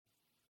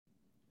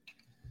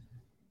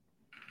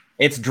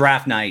It's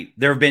draft night.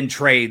 There have been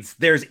trades.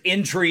 There's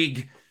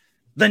intrigue.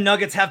 The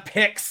Nuggets have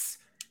picks.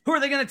 Who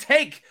are they going to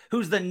take?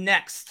 Who's the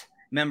next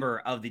member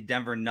of the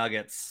Denver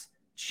Nuggets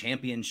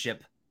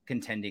championship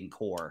contending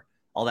core?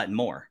 All that and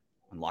more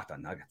on Locked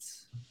On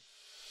Nuggets.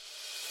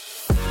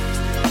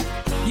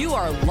 You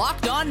are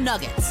Locked On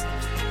Nuggets,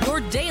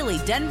 your daily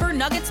Denver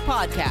Nuggets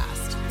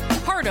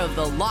podcast. Part of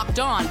the Locked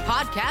On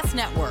Podcast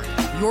Network,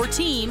 your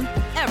team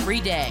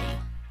every day.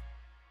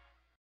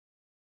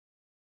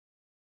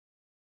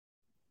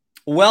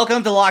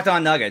 Welcome to Locked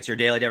On Nuggets, your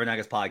daily Denver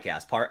Nuggets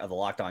podcast, part of the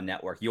Locked On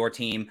Network, your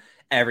team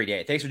every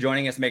day. Thanks for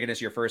joining us, making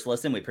this your first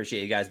listen. We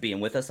appreciate you guys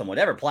being with us on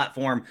whatever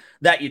platform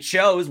that you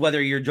chose,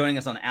 whether you're joining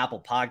us on Apple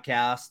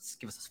Podcasts,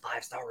 give us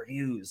 5-star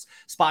reviews,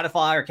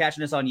 Spotify, or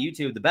catching us on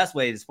YouTube. The best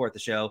way to support the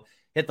show,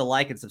 hit the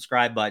like and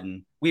subscribe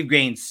button. We've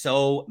gained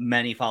so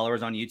many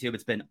followers on YouTube.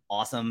 It's been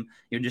awesome.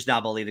 You'll just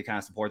not believe the kind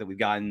of support that we've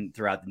gotten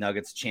throughout the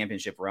Nuggets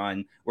championship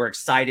run. We're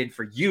excited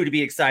for you to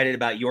be excited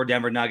about your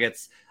Denver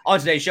Nuggets. On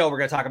today's show, we're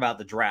going to talk about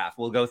the draft.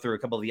 We'll go through a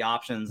couple of the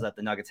options that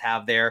the Nuggets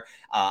have there.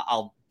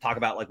 I'll talk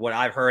about like what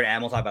I've heard,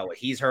 and we'll talk about what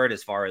he's heard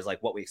as far as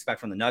like what we expect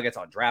from the Nuggets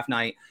on draft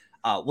night.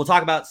 We'll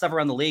talk about stuff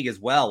around the league as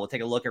well. We'll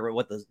take a look at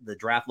what the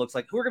draft looks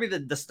like. Who are going to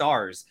be the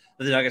stars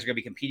that the Nuggets are going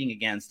to be competing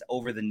against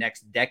over the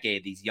next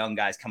decade? These young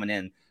guys coming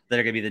in that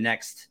are going to be the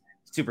next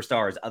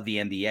superstars of the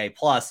NBA.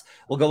 Plus,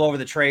 we'll go over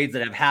the trades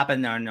that have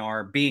happened and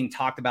are being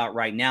talked about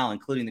right now,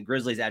 including the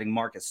Grizzlies adding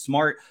Marcus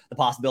Smart, the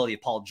possibility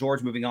of Paul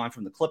George moving on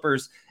from the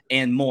Clippers,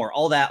 and more.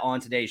 All that on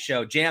today's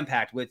show,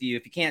 jam-packed with you.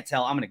 If you can't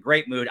tell, I'm in a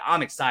great mood.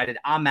 I'm excited.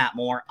 I'm Matt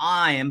Moore.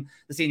 I am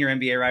the senior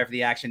NBA writer for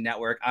the Action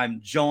Network.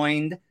 I'm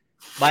joined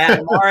by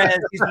Adam Mares.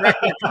 He's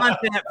directing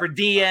content for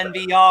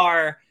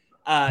DNVR.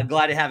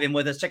 Glad to have him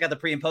with us. Check out the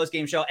pre- and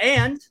post-game show,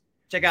 and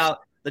check out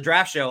the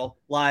draft show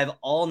live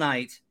all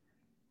night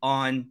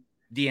on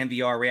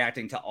DNVR,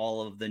 reacting to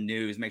all of the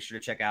news. Make sure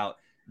to check out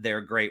their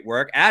great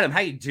work. Adam, how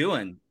you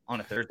doing on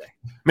a Thursday?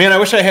 Man, I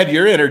wish I had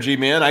your energy,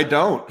 man. I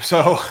don't.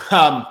 So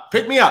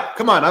pick me up.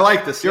 Come on, I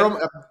like this.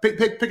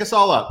 Pick us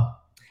all up.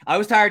 I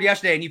was tired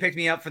yesterday, and you picked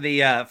me up for the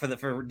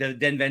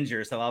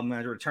Denvengers, so I'm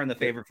going to return the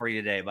favor for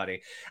you today,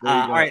 buddy.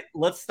 All right,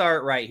 let's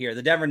start right here.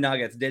 The Denver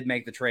Nuggets did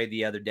make the trade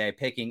the other day,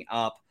 picking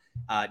up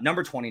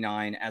number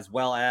 29, as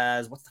well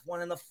as what's the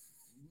one in the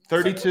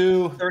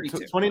 32,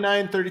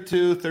 29,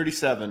 32,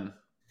 37.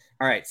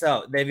 All right,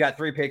 so they've got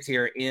 3 picks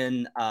here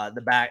in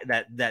the back,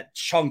 that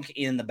chunk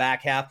in the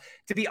back half.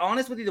 To be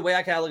honest with you, the way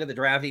I kind of look at the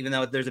draft, even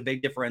though there's a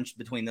big difference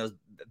between those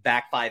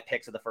back 5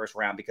 picks of the first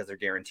round because they're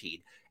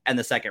guaranteed, and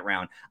the second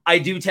round, I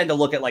do tend to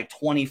look at like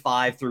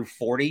 25 through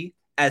 40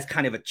 as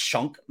kind of a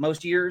chunk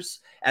most years,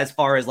 as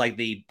far as like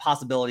the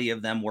possibility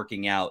of them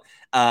working out.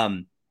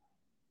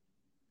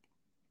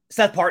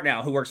 Seth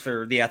Partnow, who works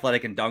for The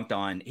Athletic and Dunked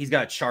On, he's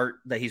got a chart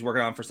that he's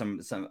working on for some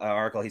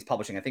article he's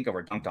publishing, I think,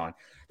 over Dunked On,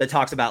 that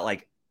talks about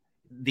like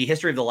the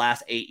history of the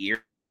last 8 years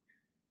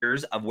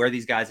of where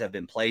these guys have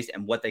been placed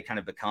and what they kind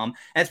of become.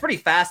 And it's pretty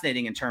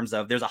fascinating in terms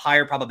of there's a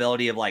higher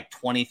probability of like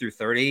 20 through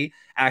 30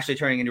 actually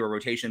turning into a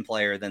rotation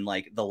player than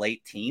like the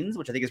late teens,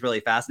 which I think is really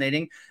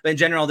fascinating. But in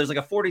general, there's like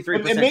a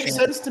 43%. It makes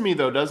sense to me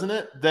though, doesn't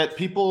it? That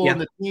people in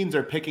the teens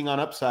are picking on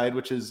upside,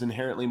 which is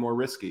inherently more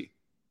risky.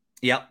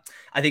 Yep.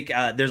 I think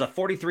there's a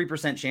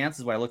 43% chance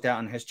is what I looked at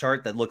on his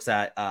chart that looks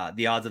at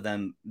the odds of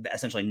them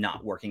essentially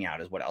not working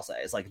out is what I'll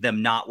say. It's like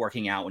them not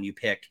working out when you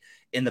pick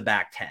in the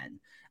back 10.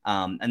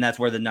 And that's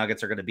where the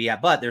Nuggets are going to be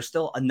at. But there's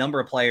still a number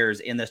of players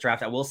in this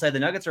draft. I will say the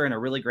Nuggets are in a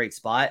really great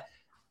spot.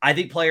 I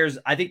think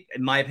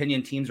in my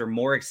opinion, teams are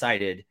more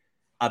excited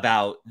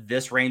about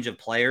this range of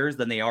players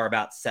than they are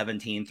about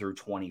 17 through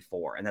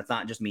 24. And that's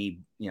not just me,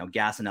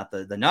 gassing up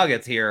the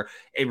Nuggets here.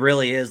 It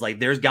really is like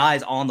there's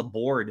guys on the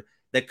board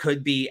that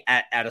could be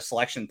at a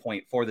selection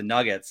point for the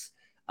Nuggets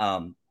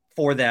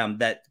for them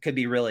that could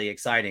be really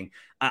exciting.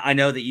 I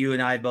know that you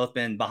and I have both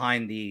been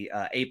behind the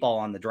 8 ball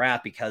on the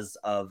draft because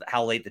of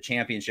how late the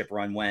championship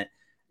run went.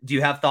 Do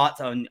you have thoughts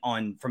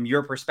on from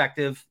your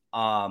perspective?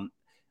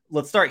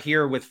 Let's start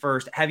here with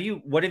first.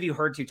 What have you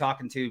heard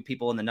talking to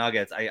people in the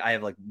Nuggets? I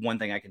have like one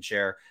thing I can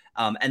share.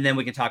 And then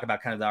we can talk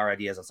about kind of our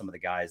ideas on some of the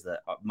guys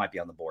that might be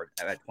on the board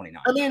at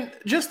 29. I mean,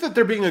 just that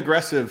they're being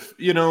aggressive,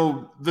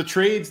 the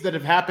trades that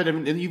have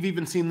happened, and you've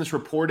even seen this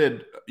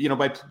reported,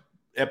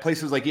 at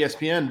places like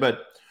ESPN,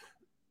 but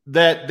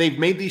that they've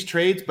made these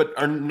trades, but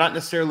are not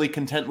necessarily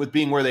content with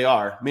being where they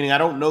are. Meaning I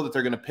don't know that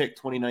they're going to pick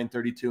 29,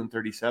 32, and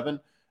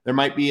 37. There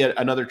might be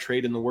another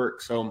trade in the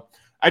works. So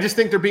I just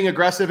think they're being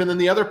aggressive. And then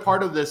the other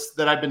part of this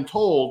that I've been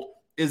told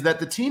is that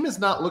the team is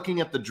not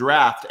looking at the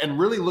draft and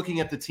really looking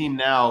at the team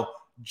now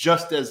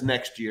just as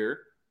next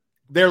year.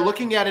 They're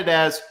looking at it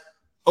as,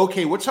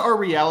 okay, what's our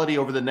reality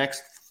over the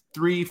next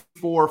 3,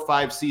 4,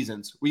 5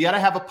 seasons? We got to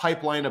have a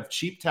pipeline of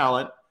cheap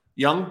talent,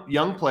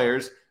 young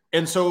players.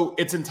 And so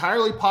it's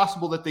entirely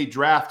possible that they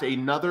draft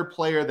another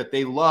player that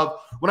they love.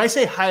 When I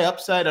say high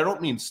upside, I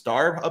don't mean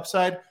star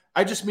upside.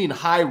 I just mean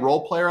high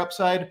role player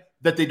upside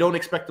that they don't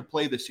expect to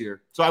play this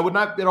year. So I would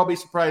not at all be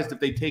surprised if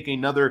they take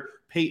another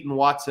Peyton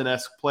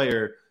Watson-esque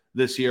player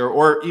this year,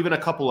 or even a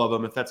couple of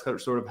them, if that's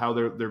sort of how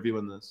they're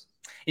viewing this.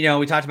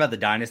 We talked about the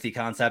dynasty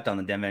concept on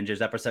the Den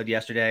Avengers episode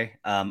yesterday.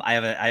 I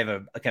have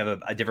a kind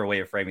of a different way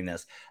of framing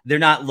this. They're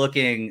not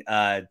looking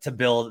to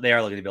build. They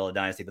are looking to build a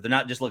dynasty, but they're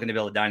not just looking to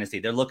build a dynasty.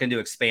 They're looking to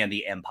expand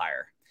the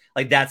empire.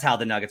 Like that's how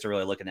the Nuggets are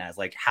really looking at it. Is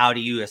like, how do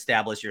you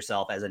establish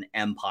yourself as an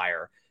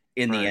empire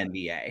in the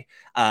NBA?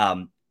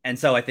 And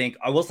so I think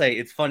I will say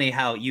it's funny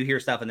how you hear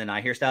stuff and then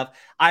I hear stuff.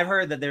 I've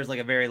heard that there's like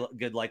a very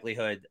good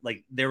likelihood,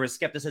 like there was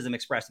skepticism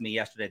expressed to me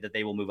yesterday that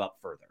they will move up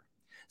further.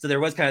 So there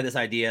was kind of this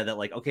idea that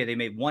like, okay, they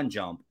made one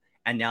jump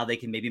and now they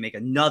can maybe make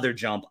another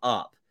jump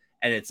up.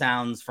 And it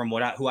sounds from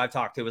who I've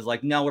talked to is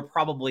like, no, we're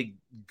probably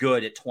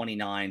good at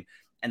 29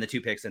 and the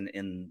 2 picks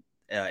in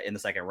the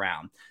second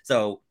round.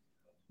 So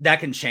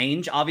that can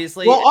change,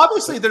 obviously. Well,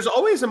 obviously, there's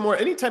always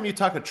anytime you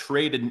talk a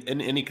trade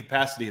in any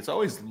capacity, it's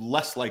always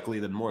less likely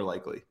than more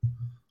likely.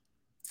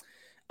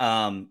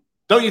 Don't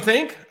you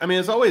think? I mean,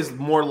 it's always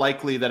more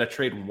likely that a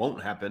trade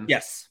won't happen.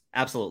 Yes,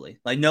 absolutely.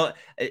 Like, no,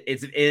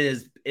 it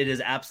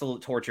is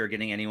absolute torture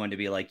getting anyone to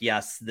be like,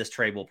 yes, this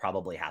trade will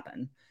probably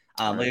happen.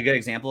 Like a good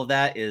example of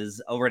that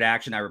is over at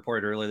Action. I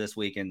reported earlier this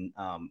week and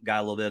got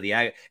a little bit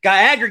of got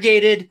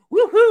aggregated.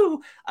 Woohoo!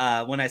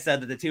 When I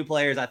said that the 2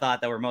 players I thought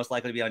that were most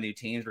likely to be on new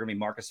teams were going to be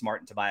Marcus Smart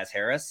and Tobias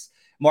Harris.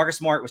 Marcus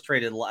Smart was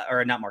traded,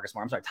 or not Marcus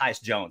Smart. I'm sorry,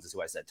 Tyus Jones is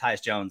who I said.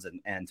 Tyus Jones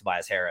and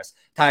Tobias Harris.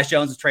 Tyus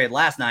Jones was traded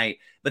last night,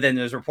 but then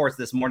there's reports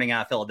this morning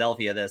out of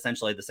Philadelphia that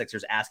essentially the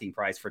Sixers asking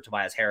price for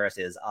Tobias Harris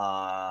is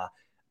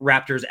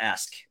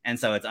Raptors-esque, and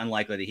so it's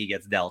unlikely that he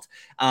gets dealt.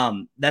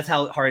 That's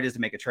how hard it is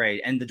to make a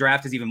trade, and the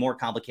draft is even more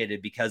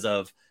complicated because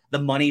of the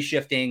money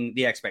shifting,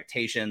 the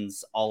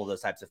expectations, all of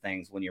those types of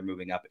things when you're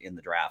moving up in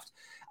the draft.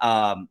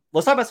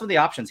 Let's talk about some of the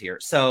options here.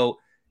 So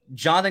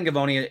Jonathan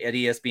Givony at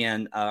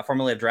ESPN,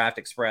 formerly of Draft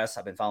Express.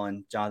 I've been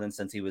following Jonathan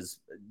since he was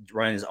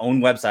running his own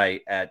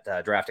website at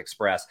Draft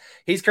Express.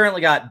 He's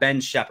currently got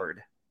Ben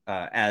Shepherd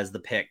as the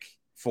pick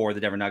for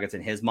the Denver Nuggets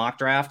in his mock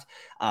draft.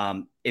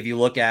 If you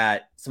look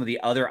at some of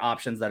the other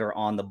options that are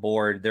on the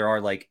board, there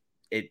are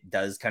it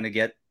does kind of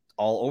get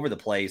all over the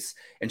place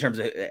in terms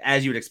of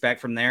as you would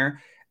expect from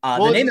there.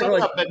 The name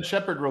about Ben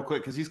Shepherd real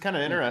quick because he's kind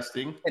of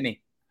interesting. Hit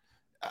me.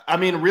 I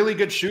mean, a really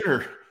good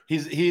shooter.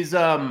 He's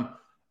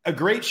a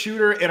great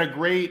shooter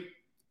and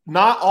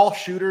not all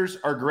shooters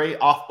are great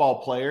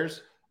off-ball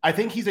players. I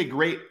think he's a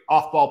great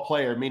off-ball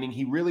player, meaning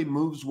he really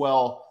moves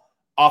well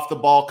off the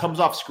ball, comes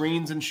off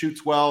screens and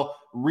shoots well,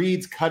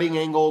 reads cutting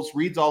angles,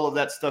 reads all of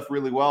that stuff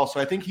really well. So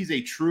I think he's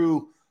a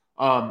true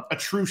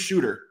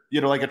shooter,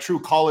 like a true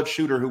college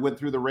shooter who went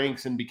through the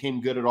ranks and became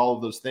good at all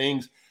of those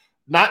things.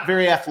 Not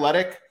very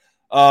athletic.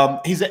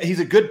 He's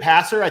a good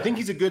passer. I think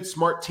he's a good,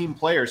 smart team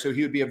player. So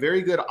he would be a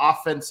very good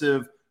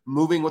offensive,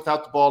 moving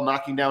without the ball,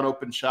 knocking down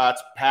open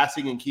shots,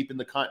 passing and keeping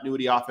the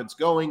continuity offense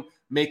going,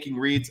 making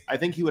reads. I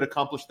think he would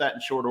accomplish that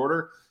in short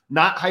order.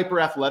 Not hyper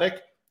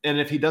athletic. And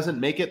if he doesn't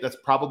make it, that's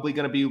probably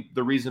going to be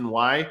the reason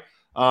why.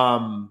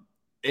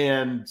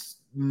 And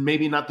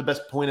maybe not the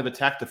best point of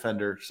attack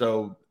defender.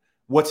 So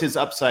what's his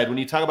upside? When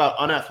you talk about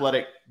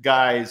unathletic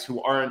guys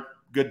who aren't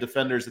good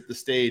defenders at the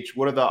stage,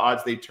 what are the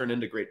odds they turn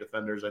into great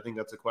defenders? I think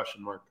that's a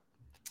question mark.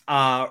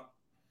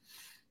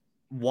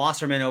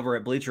 Wasserman over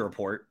at Bleacher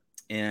Report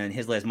in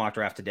his latest mock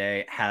draft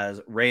today has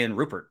Ryan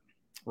Rupert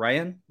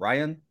going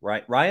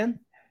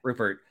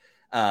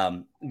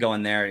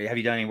there. Have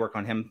you done any work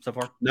on him so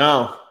far?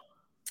 No.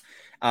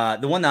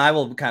 The one that I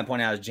will kind of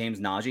point out is James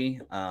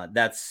Nagy.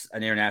 That's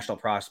an international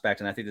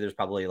prospect, and I think that there's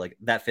probably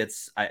that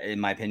fits, in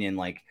my opinion,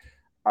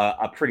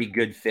 a pretty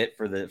good fit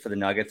for the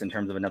Nuggets in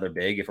terms of another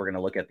big. If we're going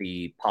to look at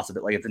the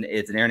possibility,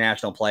 it's an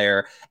international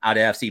player out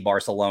of FC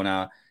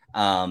Barcelona.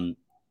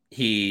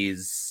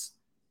 He's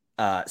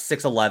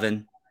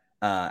 6'11",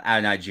 out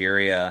of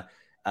Nigeria,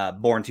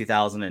 born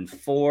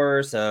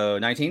 2004, so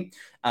 19.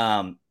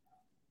 7'5"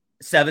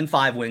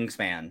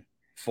 wingspan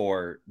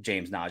for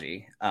James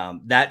Nagy.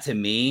 That to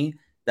me,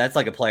 that's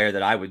like a player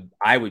that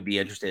I would be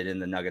interested in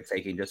the Nuggets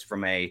taking, just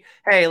from hey,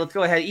 let's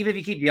go ahead. Even if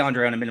you keep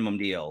DeAndre on a minimum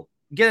deal,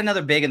 get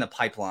another big in the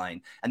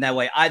pipeline, and that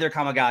way either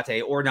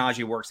Kamagate or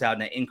Nagy works out,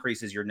 and it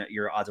increases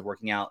your odds of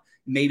working out.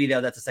 Maybe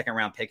though that's a second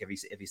round pick if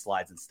he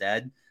slides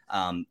instead.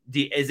 Are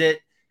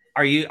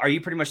you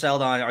pretty much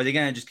settled on? Are they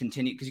going to just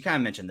continue? Because you kind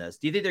of mentioned this.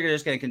 Do you think they're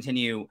just going to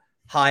continue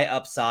high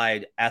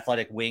upside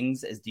athletic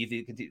wings? Do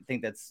you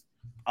think that's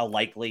a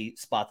likely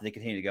spot that they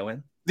continue to go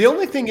in? The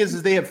only thing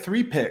is they have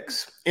 3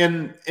 picks.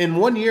 In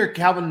 1 year,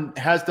 Calvin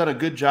has done a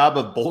good job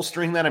of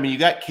bolstering that. I mean, you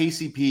got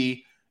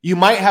KCP. You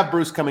might have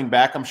Bruce coming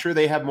back. I'm sure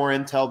they have more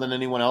intel than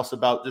anyone else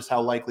about just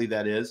how likely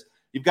that is.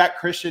 You've got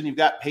Christian. You've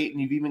got Peyton.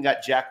 You've even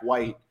got Jack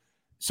White.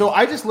 So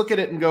I just look at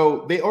it and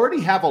go, they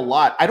already have a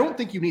lot. I don't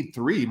think you need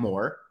 3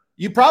 more.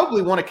 You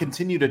probably want to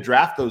continue to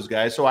draft those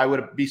guys. So I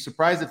would be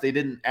surprised if they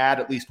didn't add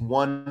at least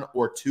 1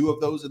 or 2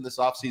 of those in this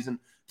offseason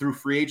through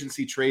free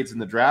agency trades in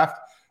the draft.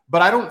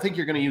 But I don't think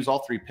you're going to use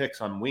all 3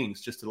 picks on wings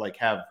just to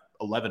have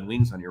 11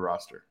 wings on your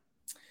roster.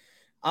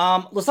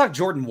 Let's talk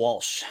Jordan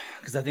Walsh,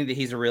 because I think that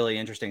he's a really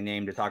interesting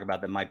name to talk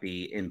about that might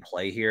be in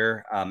play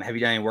here. Have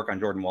you done any work on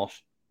Jordan Walsh?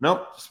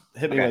 Nope. Just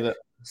hit me with it.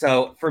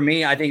 So for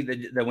me, I think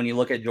that when you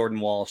look at Jordan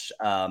Walsh,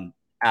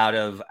 out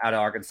of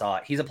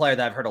Arkansas. He's a player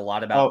that I've heard a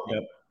lot about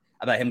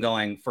him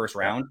going first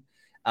round.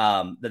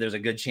 That there's a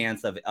good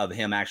chance of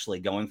him actually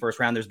going first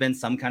round. There's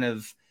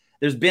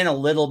been a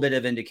little bit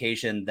of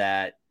indication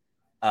that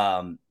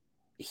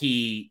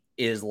he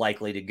is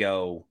likely to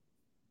go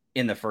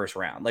in the first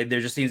round. Like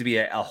there just seems to be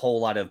a whole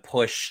lot of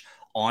push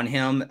on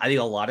him. I think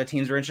a lot of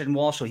teams are interested in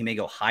Walsh, so he may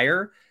go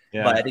higher.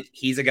 Yeah. But I think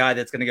he's a guy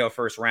that's going to go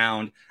first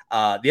round.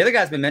 The other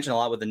guy's been mentioned a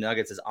lot with the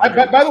Nuggets is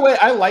Andre. By the way,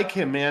 I like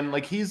him, man.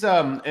 Like he's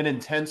an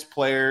intense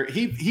player.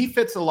 He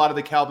fits a lot of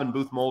the Calvin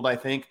Booth mold, I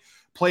think.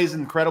 Plays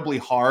incredibly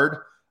hard,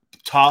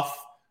 tough,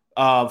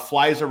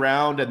 flies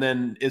around, and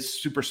then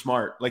is super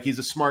smart. Like he's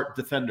a smart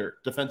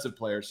defensive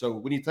player. So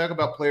when you talk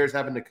about players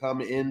having to come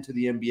into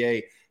the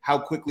NBA, how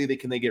quickly they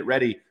get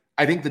ready,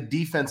 I think the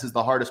defense is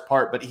the hardest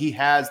part, but he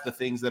has the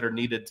things that are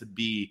needed to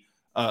be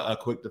a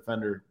quick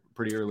defender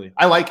pretty early.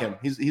 I like him.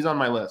 He's on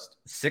my list.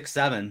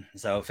 6'7",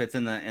 so fits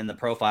in the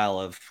profile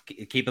of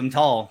keep him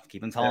tall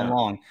and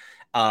long.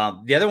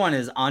 The other one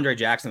is Andre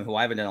Jackson, who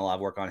I haven't done a lot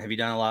of work on. Have you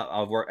done a lot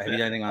of work? Have you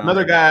done anything on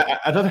another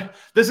guy?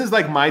 This is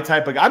like my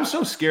type of guy. I'm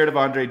so scared of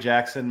Andre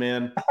Jackson,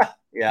 man.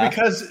 Yeah,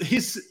 because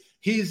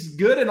he's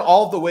good in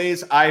all the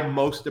ways I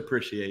most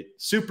appreciate.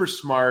 Super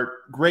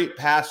smart, great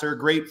passer,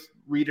 great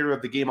reader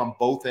of the game on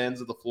both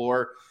ends of the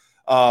floor.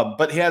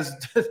 But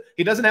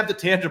he doesn't have the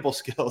tangible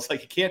skills.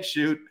 Like he can't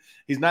shoot.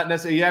 He's not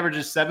necessarily. He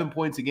averages 7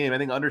 points a game. I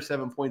think under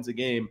 7 points a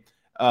game.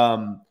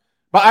 But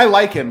I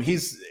like him.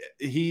 He's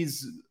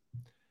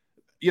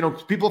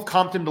people have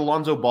comped him to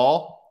Lonzo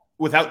Ball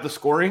without the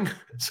scoring.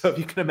 So if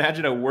you can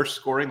imagine a worse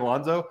scoring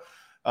Lonzo,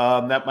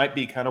 that might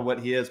be kind of what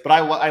he is. But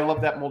I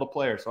love that mold of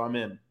player, so I'm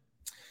in.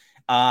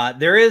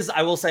 There is,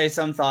 I will say,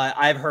 some thought.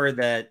 I've heard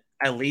that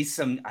at least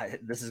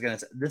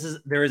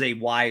there is a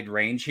wide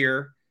range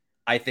here,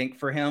 I think,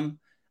 for him.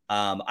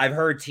 I've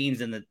heard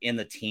teams in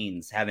the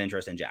teens have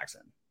interest in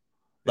Jackson,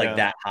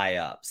 that high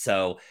up.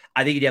 So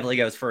I think he definitely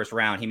goes first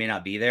round. He may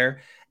not be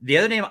there. The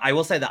other name, I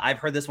will say that I've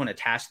heard this one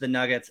attached to the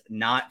Nuggets,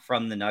 not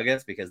from the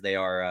Nuggets because they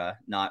are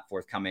not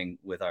forthcoming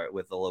with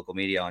the local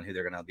media on who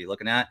they're going to be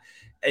looking at,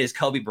 is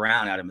Kobe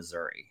Brown out of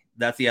Missouri.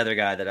 That's the other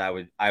guy that I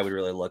would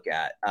really look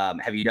at.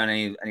 Have you done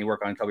any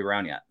work on Kobe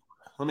Brown yet?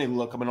 Let me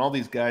look. I mean, all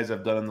these guys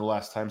I've done in the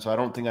last time, so I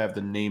don't think I have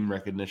the name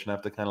recognition. I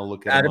have to kind of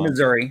look at out of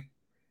Missouri.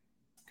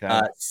 Okay.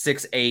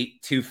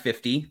 6'8",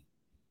 250,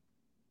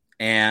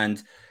 and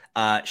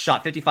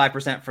shot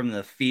 55% from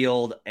the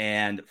field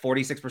and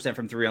 46%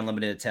 from three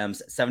unlimited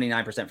attempts,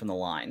 79% from the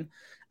line.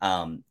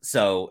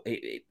 So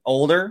a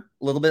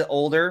little bit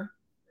older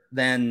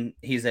than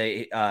he's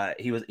a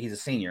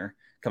senior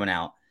coming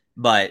out,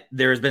 but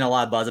there's been a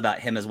lot of buzz about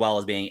him as well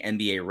as being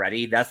NBA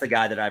ready. That's the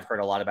guy that I've heard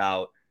a lot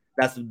about.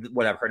 That's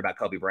what I've heard about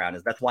Kobe Brown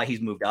is that's why he's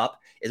moved up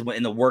is when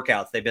in the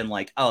workouts, they've been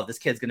like, oh, this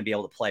kid's going to be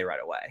able to play right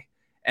away.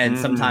 And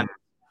sometimes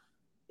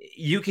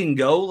you can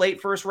go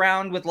late first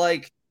round with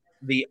like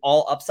the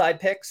all upside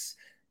picks.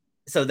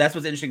 So that's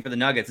what's interesting for the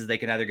Nuggets is they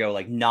can either go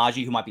like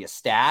Najee, who might be a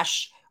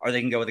stash, or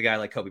they can go with a guy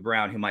like Kobe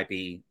Brown, who might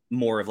be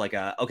more of like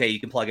okay, you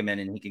can plug him in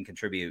and he can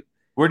contribute.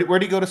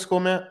 Where'd he go to school,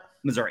 Matt?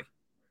 Missouri.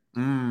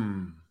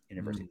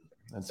 University.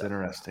 That's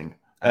interesting.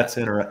 That's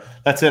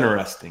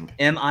interesting.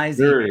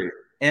 M-I-Z.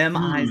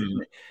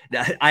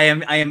 I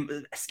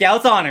am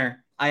Scout's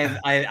honor.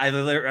 I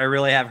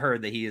really have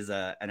heard that he is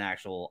an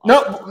actual.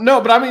 No,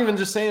 but I'm even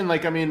just saying,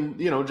 like, I mean,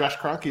 Josh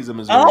Kroenke's a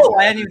Missouri. Oh,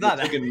 guy. I hadn't even thought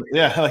that.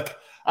 Yeah, like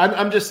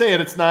I'm just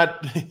saying, it's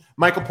not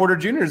Michael Porter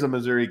Jr. is a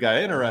Missouri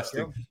guy.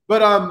 Interesting,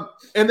 but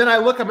and then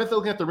I'm looking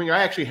at the Ringer.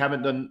 I actually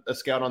haven't done a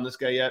scout on this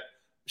guy yet.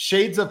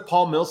 Shades of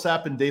Paul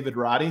Millsap and David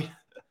Roddy.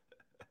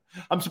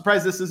 I'm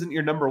surprised this isn't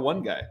your number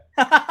one guy.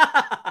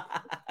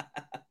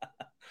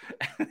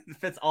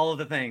 Fits all of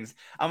the things.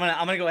 I'm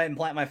gonna go ahead and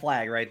plant my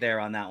flag right there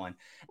on that one.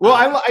 Well,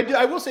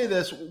 I will say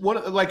this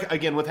one, like,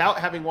 again, without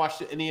having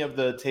watched any of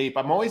the tape,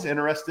 I'm always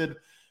interested.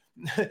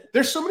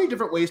 There's so many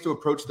different ways to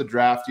approach the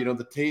draft,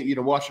 the tape,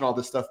 watching all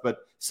this stuff. But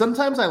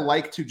sometimes I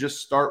like to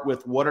just start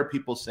with what are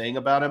people saying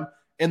about him.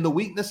 And the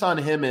weakness on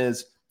him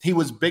is he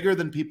was bigger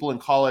than people in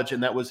college,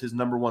 and that was his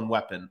number one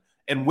weapon.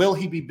 And will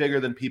he be bigger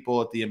than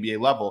people at the NBA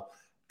level?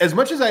 As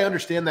much as I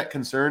understand that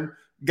concern,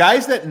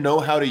 guys that know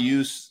how to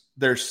use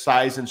their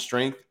size and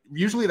strength,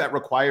 usually that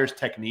requires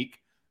technique.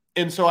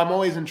 And so I'm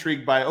always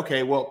intrigued by,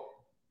 okay, well,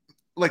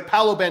 like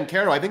Paolo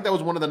Banchero, I think that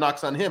was one of the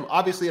knocks on him,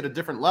 obviously at a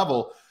different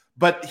level,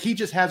 but he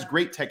just has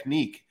great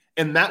technique.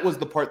 And that was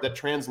the part that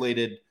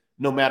translated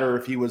no matter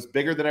if he was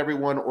bigger than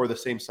everyone or the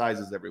same size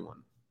as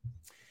everyone.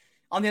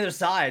 On the other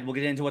side, we'll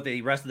get into what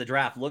the rest of the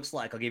draft looks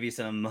like. I'll give you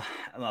some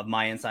of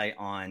my insight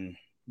on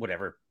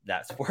whatever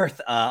that's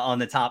worth on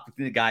the top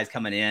guys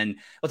coming in.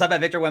 We'll talk about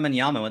Victor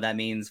Wembanyama, what that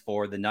means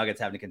for the Nuggets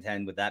having to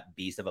contend with that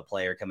beast of a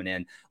player coming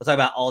in. We'll talk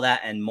about all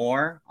that and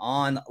more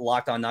on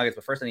Locked On Nuggets.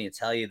 But first, I need to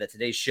tell you that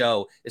today's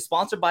show is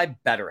sponsored by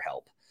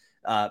BetterHelp.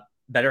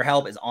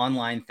 BetterHelp is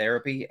online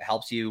therapy. It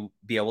helps you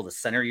be able to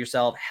center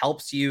yourself,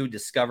 helps you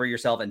discover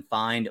yourself and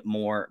find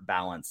more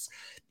balance.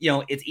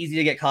 It's easy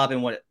to get caught up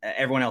in what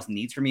everyone else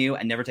needs from you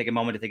and never take a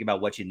moment to think about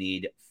what you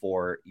need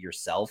for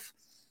yourself.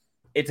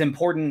 It's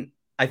important.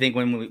 I think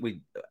when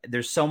we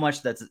there's so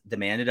much that's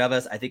demanded of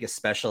us. I think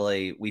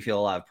especially we feel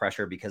a lot of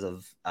pressure because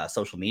of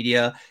social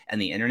media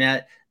and the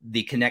internet.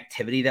 The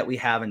connectivity that we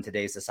have in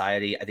today's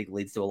society, I think,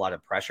 leads to a lot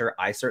of pressure.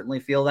 I certainly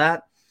feel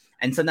that.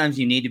 And sometimes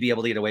you need to be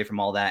able to get away from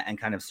all that and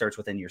kind of search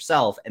within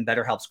yourself. And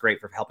BetterHelp's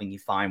great for helping you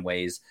find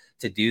ways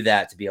to do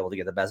that, to be able to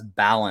get the best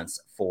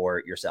balance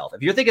for yourself.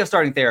 If you're thinking of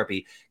starting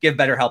therapy, give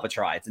BetterHelp a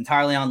try. It's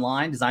entirely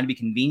online, designed to be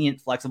convenient,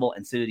 flexible,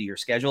 and suited to your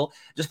schedule.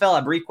 Just fill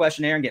out a brief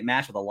questionnaire and get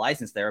matched with a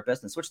licensed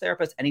therapist, and switch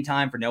therapists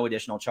anytime for no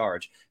additional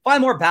charge.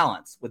 Find more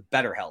balance with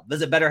BetterHelp.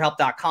 Visit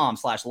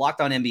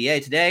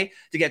BetterHelp.com/LockedOnNBA today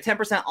to get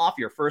 10% off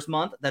your first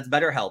month. That's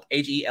BetterHelp,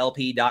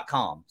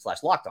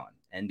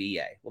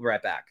 HELP.com/LockedOnNBA. We'll be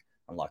right back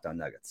on Locked On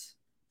Nuggets.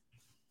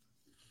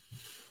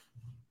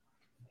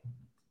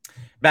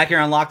 Back here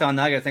on Locked On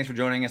Nuggets, thanks for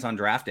joining us on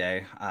draft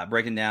day,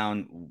 breaking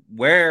down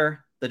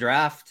where the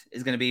draft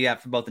is going to be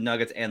at for both the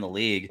Nuggets and the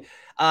league.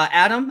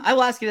 Adam, I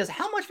will ask you this.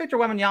 How much Victor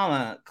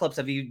Wembanyama clips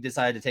have you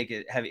decided to take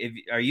it?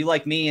 Are you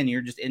like me and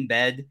you're just in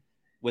bed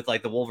with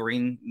like the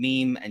Wolverine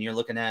meme and you're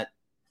looking at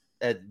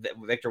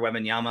Victor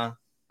Wembanyama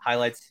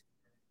highlights?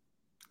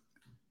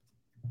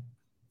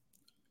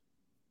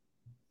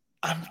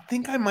 I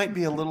think I might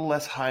be a little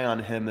less high on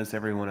him as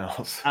everyone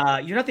else.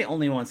 You're not the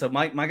only one. So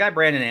my guy,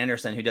 Brandon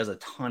Anderson, who does a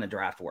ton of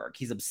draft work,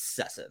 he's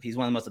obsessive. He's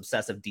one of the most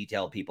obsessive,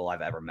 detailed people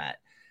I've ever met.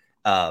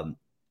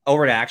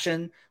 Over to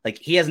Action, like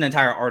he has an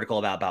entire article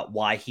about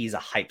why he's a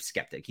hype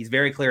skeptic. He's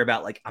very clear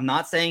about, like, I'm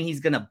not saying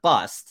he's going to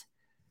bust.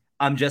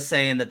 I'm just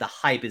saying that the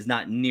hype is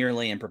not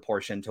nearly in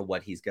proportion to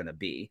what he's going to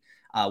be.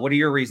 What are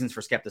your reasons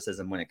for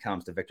skepticism when it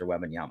comes to Victor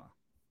Wembanyama?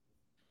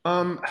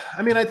 I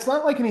mean, it's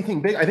not like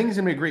anything big. I think he's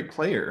going to be a great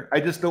player. I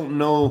just don't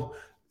know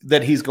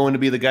that he's going to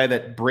be the guy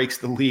that breaks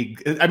the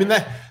league. I mean,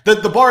 that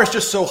the bar is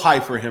just so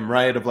high for him,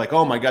 right? Of like,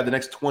 oh my God, the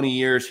next 20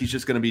 years, he's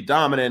just going to be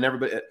dominant and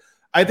everybody.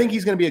 I think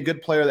he's going to be a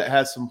good player that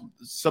has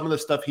some of the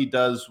stuff he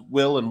does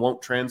will and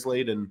won't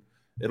translate. And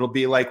it'll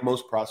be like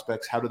most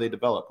prospects. How do they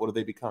develop? What do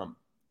they become?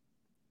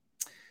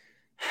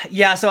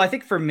 Yeah. So I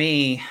think for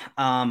me,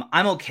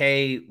 I'm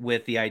okay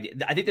with the idea.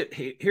 I think that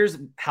here's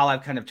how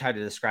I've kind of tried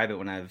to describe it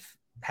when I've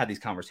had these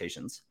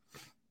conversations.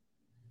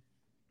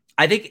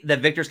 I think that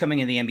Victor's coming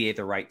in the NBA at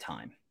the right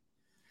time.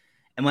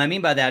 And what I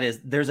mean by that is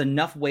there's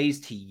enough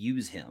ways to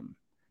use him,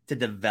 to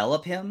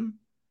develop him,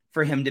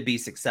 for him to be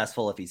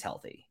successful if he's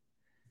healthy.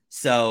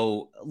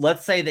 So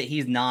let's say that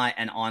he's not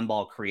an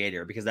on-ball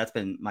creator, because that's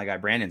been my guy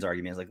Brandon's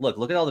argument. Is like,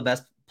 look at all the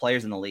best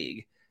players in the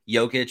league.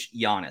 Jokic,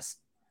 Giannis,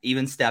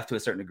 even Steph to a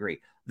certain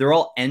degree. They're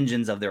all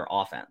engines of their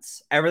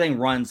offense. Everything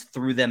runs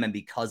through them and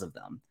because of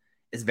them.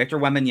 Is Victor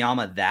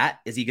Wembanyama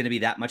that? Is he going to be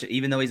that much?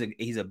 Even though he's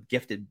a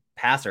gifted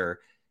passer,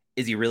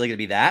 is he really going to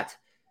be that?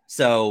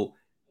 So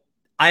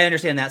I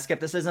understand that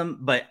skepticism,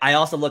 but I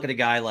also look at a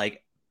guy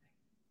like,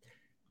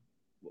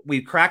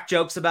 we crack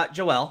jokes about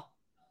Joel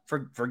for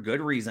good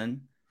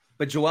reason,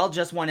 but Joel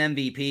just won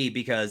MVP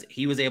because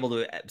he was able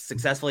to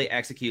successfully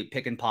execute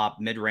pick and pop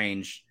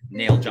mid-range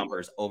nail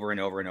jumpers over and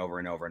over and over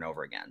and over and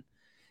over again.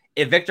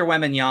 If Victor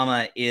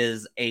Wembanyama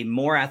is a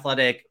more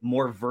athletic,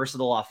 more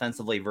versatile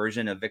offensively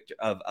version of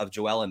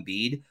Joel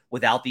Embiid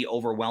without the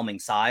overwhelming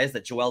size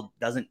that Joel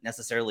doesn't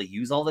necessarily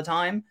use all the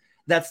time,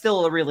 that's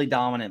still a really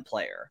dominant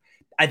player.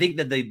 I think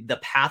that the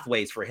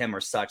pathways for him are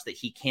such that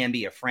he can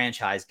be a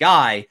franchise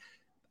guy,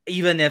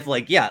 even if,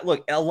 like, yeah,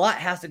 look, a lot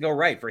has to go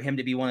right for him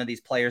to be one of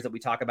these players that we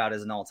talk about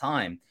as an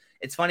all-time.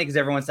 It's funny because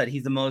everyone said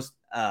he's the most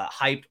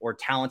hyped or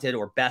talented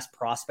or best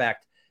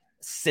prospect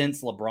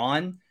since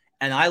LeBron.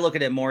 And I look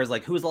at it more as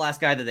like, who's the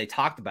last guy that they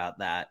talked about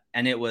that?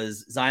 And it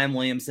was Zion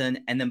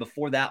Williamson. And then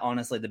before that,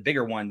 honestly, the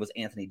bigger one was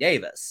Anthony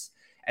Davis.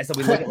 And so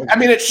we look at, I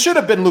mean, it should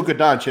have been Luka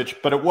Doncic,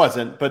 but it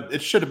wasn't. But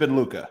it should have been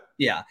Luka.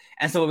 Yeah.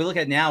 And so what we look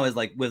at now is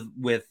like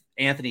with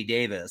Anthony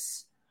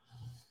Davis,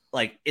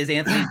 like, is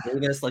Anthony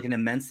Davis like an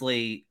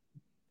immensely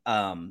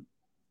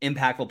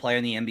impactful player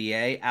in the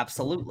NBA?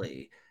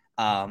 Absolutely.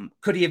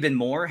 Could he have been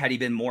more? Had he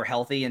been more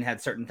healthy and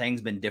had certain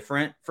things been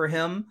different for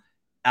him?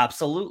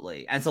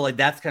 Absolutely. And so, like,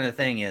 that's kind of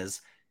thing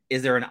is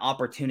there an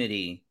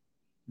opportunity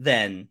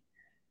then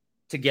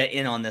to get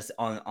in on this,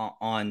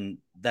 on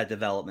that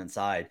development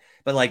side?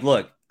 But, like,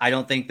 look, I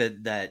don't think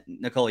that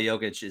Nikola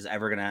Jokic is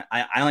ever going to,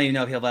 I don't even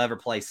know if he'll ever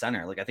play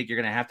center. Like, I think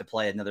you're going to have to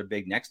play another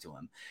big next to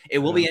him. It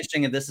will be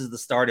interesting if this is the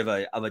start of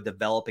a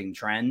developing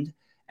trend.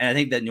 And I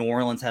think that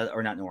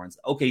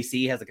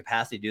OKC has the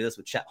capacity to do this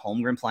with Chet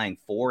Holmgren playing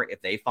 4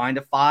 if they find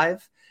a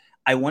 5.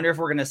 I wonder if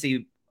we're going to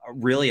see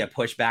really a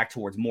pushback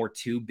towards more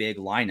 2 big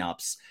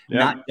lineups,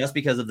 not just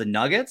because of the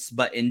Nuggets,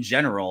 but in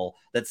general,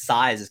 that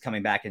size is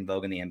coming back in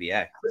vogue in the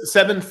NBA.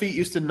 7 feet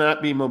used to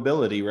not be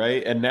mobility,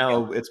 right? And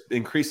now it's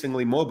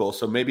increasingly mobile.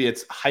 So maybe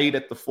it's height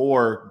at the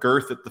 4,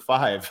 girth at the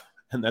 5.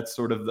 And that's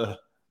sort of the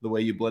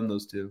way you blend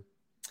those two.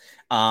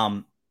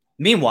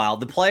 Meanwhile,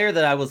 the player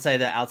that I will say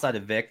that outside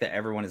of Vic that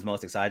everyone is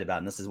most excited about,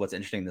 and this is what's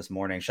interesting this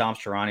morning, Shams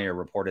Charania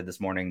reported this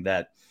morning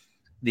that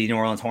the New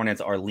Orleans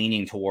Hornets are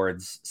leaning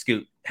towards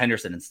Scoot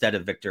Henderson instead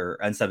of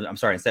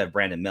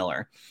Brandon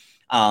Miller.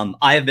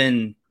 I have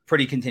been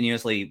pretty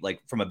continuously,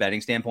 like, from a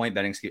betting standpoint,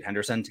 betting Scoot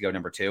Henderson to go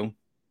number 2.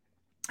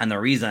 And the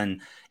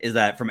reason is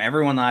that from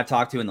everyone that I've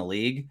talked to in the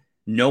league,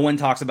 no one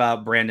talks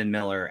about Brandon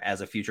Miller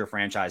as a future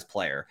franchise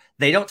player.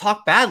 They don't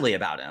talk badly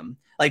about him.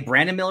 Like,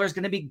 Brandon Miller is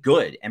going to be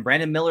good, and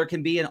Brandon Miller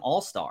can be an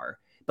all-star.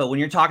 But when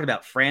you're talking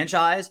about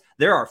franchise,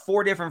 there are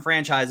 4 different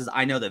franchises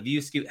I know that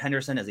view Scoot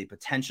Henderson as a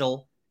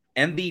potential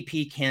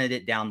MVP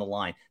candidate down the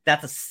line.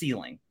 That's a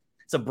ceiling.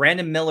 So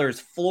Brandon Miller's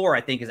floor,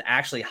 I think, is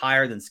actually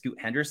higher than Scoot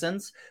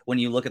Henderson's when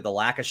you look at the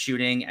lack of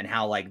shooting and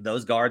how, like,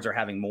 those guards are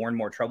having more and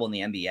more trouble in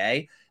the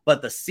NBA.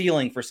 But the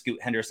ceiling for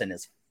Scoot Henderson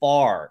is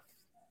far,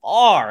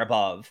 far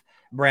above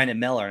Brandon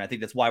Miller. And I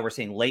think that's why we're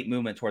seeing late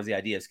movement towards the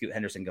idea of Scoot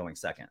Henderson going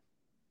second.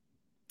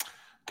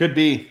 Could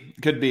be.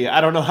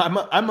 I don't know.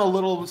 I'm a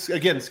little,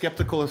 again,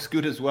 skeptical of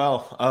Scoot as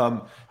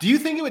well. Do you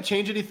think it would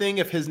change anything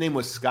if his name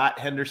was Scott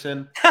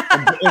Henderson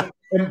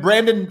and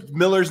Brandon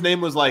Miller's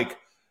name was like,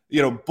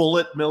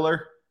 Bullet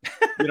Miller?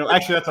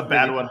 Actually, that's a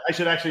bad one. I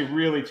should actually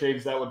really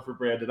change that one for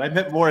Brandon. I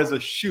meant more as a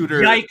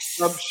shooter,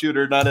 Yikes.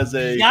 shooter, not as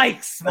a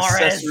Yikes,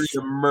 accessory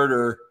to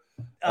murder.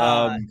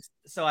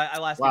 So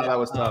I'll ask you. That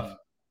was tough.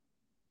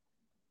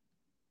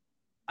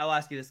 I'll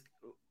ask you this: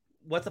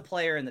 what's a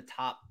player in the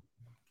top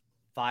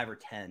 5 or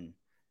 10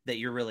 that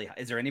you're really?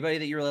 Is there anybody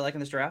that you really like in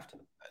this draft?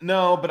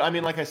 No, but I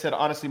mean, like I said,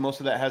 honestly, most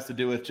of that has to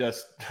do with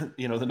just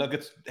the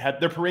Nuggets had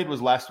their parade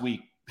was last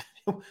week.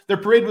 Their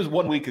parade was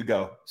 1 week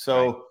ago.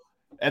 So, right.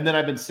 And then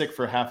I've been sick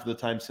for half of the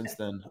time since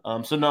then.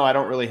 So no, I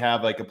don't really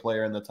have like a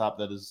player in the top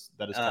that is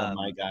kind of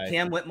my guy.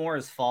 Cam Whitmore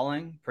is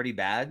falling pretty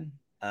bad.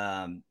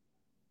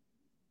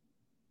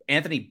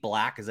 Anthony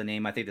Black is a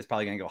name I think that's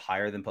probably going to go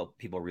higher than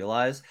people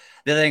realize.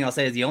 The other thing I'll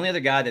say is the only other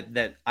guy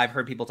that I've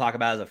heard people talk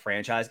about as a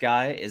franchise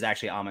guy is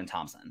actually Amen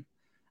Thompson.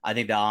 I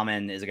think that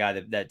Amen is a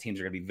guy that teams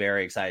are going to be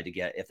very excited to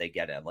get if they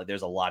get him. Like,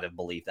 there's a lot of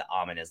belief that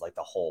Amen is like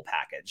the whole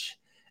package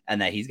and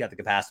that he's got the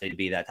capacity to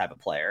be that type of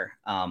player.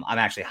 I'm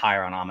actually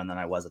higher on Amen than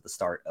I was at the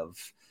start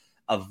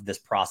of this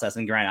process.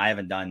 And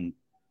granted,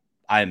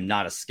 I'm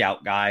not a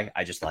scout guy.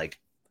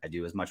 I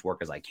do as much work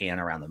as I can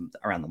around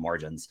the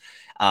margins.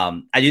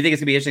 I do think it's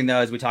gonna be interesting though,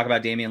 as we talk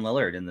about Damian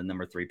Lillard in the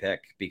number 3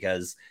 pick,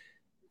 because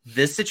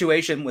this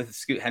situation with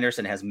Scoot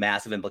Henderson has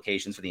massive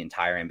implications for the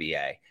entire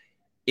NBA.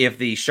 If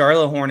the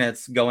Charlotte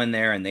Hornets go in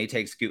there and they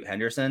take Scoot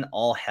Henderson,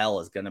 all hell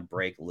is going to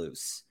break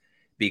loose,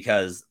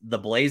 because the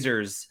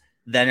Blazers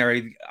then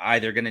are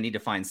either going to need to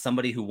find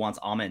somebody who wants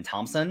Amen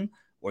Thompson,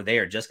 or they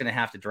are just going to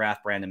have to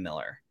draft Brandon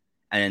Miller.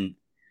 And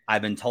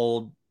I've been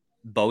told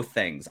both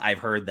things. I've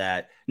heard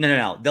that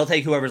no, they'll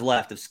take whoever's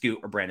left of Scoot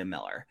or Brandon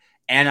Miller.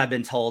 And I've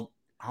been told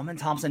Amen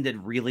Thompson did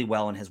really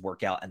well in his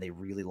workout and they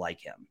really like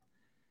him.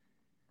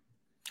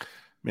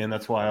 Man,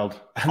 that's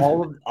wild.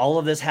 all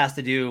of this has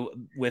to do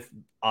with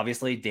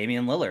obviously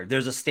Damian Lillard.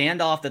 There's a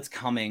standoff that's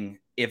coming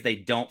if they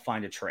don't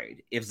find a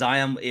trade.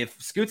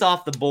 If Scoot's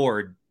off the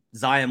board,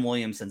 Zion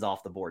Williamson's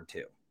off the board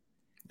too.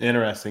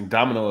 Interesting.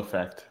 Domino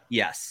effect.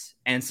 Yes.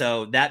 And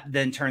so that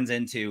then turns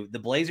into the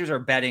Blazers are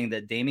betting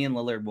that Damian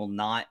Lillard will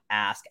not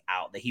ask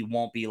out, that he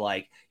won't be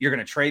like, you're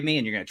going to trade me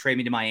and you're going to trade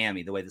me to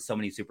Miami the way that so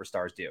many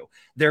superstars do.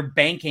 They're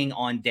banking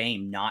on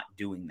Dame not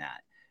doing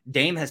that.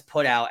 Dame has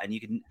put out, and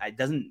it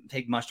doesn't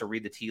take much to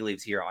read the tea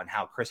leaves here on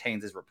how Chris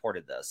Haynes has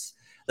reported this,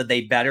 that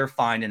they better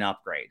find an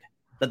upgrade,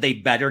 that they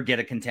better get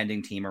a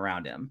contending team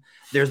around him.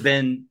 There's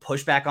been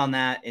pushback on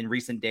that in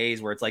recent days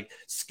where it's like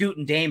Scoot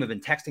and Dame have been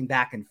texting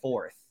back and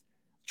forth,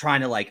 trying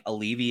to like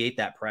alleviate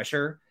that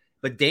pressure.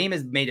 But Dame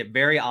has made it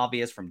very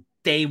obvious from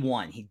day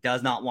one, he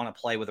does not want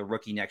to play with a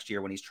rookie next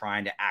year when he's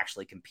trying to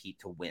actually compete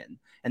to win.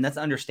 And that's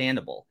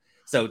understandable.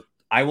 So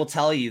I will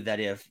tell you that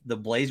if the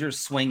Blazers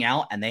swing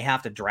out and they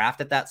have to draft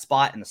at that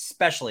spot, and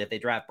especially if they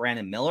draft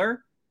Brandon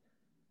Miller,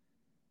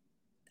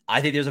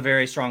 I think there's a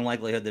very strong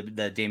likelihood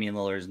that Damian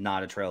Lillard is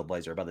not a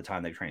Trailblazer by the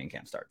time their training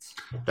camp starts.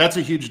 That's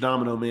a huge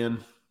domino, man.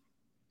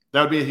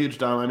 That would be a huge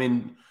domino. I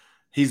mean,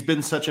 he's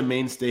been such a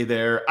mainstay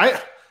there.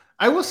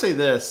 I will say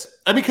this,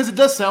 because it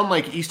does sound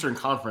like Eastern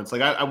Conference.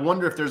 Like, I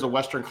wonder if there's a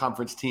Western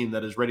Conference team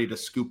that is ready to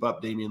scoop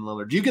up Damian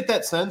Lillard. Do you get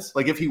that sense?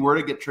 Like, if he were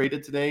to get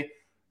traded today,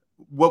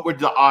 what would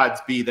the odds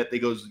be that they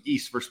goes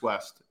East versus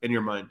West in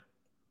your mind?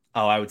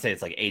 Oh, I would say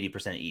it's like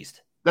 80%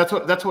 East. That's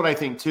what I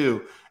think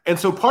too. And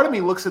so part of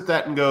me looks at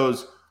that and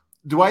goes,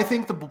 do I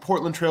think the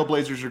Portland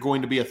Trailblazers are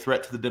going to be a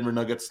threat to the Denver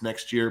Nuggets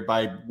next year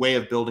by way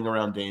of building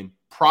around Dame?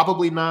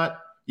 Probably not.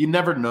 You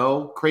never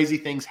know. Crazy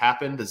things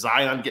happen. Does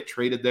Zion get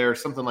traded there?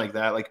 Something like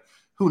that. Like,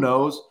 who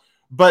knows?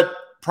 But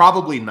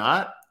probably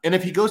not. And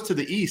if he goes to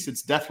the East,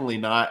 it's definitely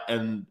not.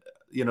 And,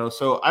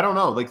 so I don't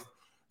know. Like,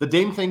 the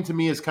Dame thing to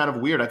me is kind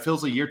of weird. It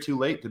feels a year too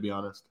late, to be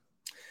honest.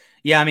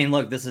 Yeah, I mean,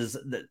 look, this is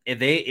if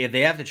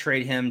they have to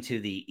trade him to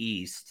the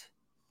East,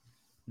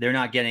 they're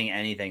not getting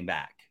anything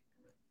back.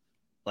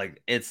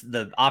 Like,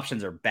 the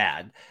options are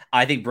bad.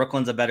 I think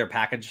Brooklyn's a better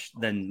package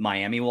than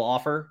Miami will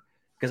offer,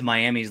 because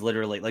Miami's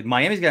literally like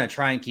Miami's going to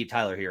try and keep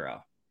Tyler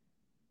Hero.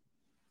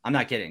 I'm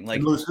not kidding.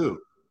 Like, lose who?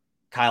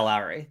 Kyle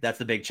Lowry. That's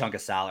the big chunk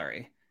of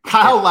salary.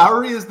 Kyle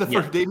Lowry is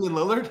for Damian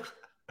Lillard?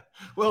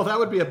 Well, that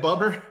would be a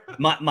bummer.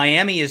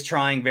 Miami is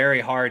trying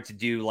very hard to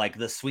do like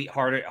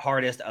the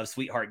hardest of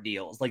sweetheart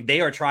deals. Like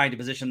they are trying to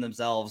position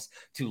themselves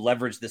to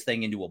leverage this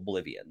thing into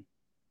oblivion.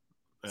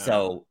 Yeah.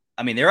 So,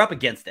 I mean, they're up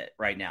against it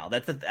right now.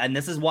 And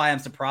this is why I'm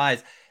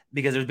surprised,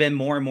 because there's been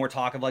more and more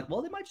talk of like,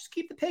 well, they might just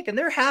keep the pick and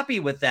they're happy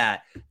with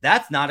that.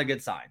 That's not a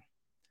good sign.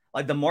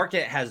 Like the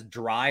market has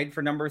dried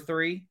for number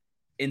 3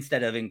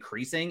 instead of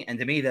increasing. And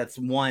to me, that's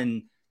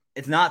one,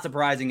 it's not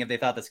surprising if they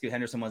thought that Scoot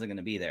Henderson wasn't going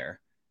to be there.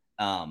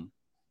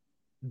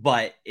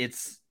 But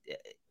it's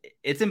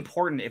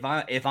important.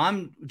 If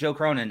I'm Joe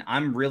Cronin,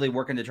 I'm really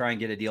working to try and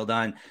get a deal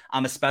done.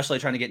 I'm especially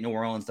trying to get New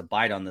Orleans to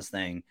bite on this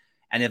thing.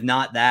 And if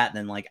not that,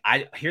 then like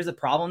here's the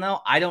problem though.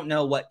 I don't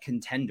know what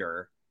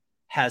contender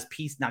has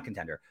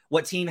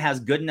what team has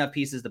good enough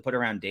pieces to put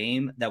around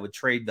Dame that would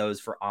trade those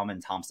for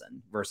Amen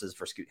Thompson versus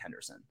for Scoot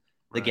Henderson.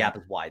 The gap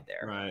is wide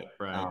there.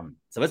 Right.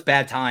 So it's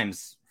bad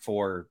times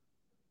for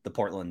the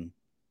Portland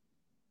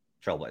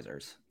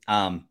Trailblazers.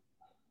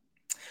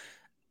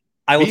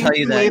 I will tell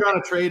you that late on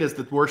a trade is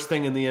the worst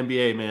thing in the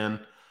NBA, man.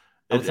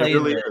 It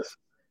really is.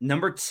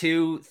 Number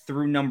 2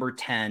 through number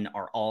 10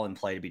 are all in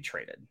play to be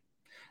traded.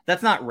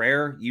 That's not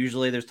rare.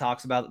 Usually there's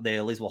talks about, they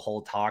at least will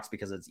hold talks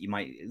because you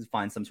might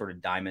find some sort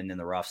of diamond in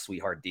the rough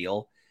sweetheart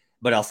deal.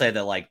 But I'll say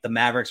that like the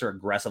Mavericks are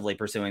aggressively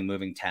pursuing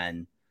moving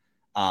 10.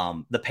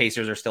 The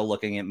Pacers are still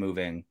looking at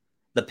moving.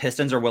 The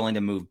Pistons are willing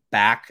to move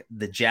back.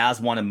 The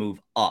Jazz want to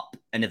move up.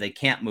 And if they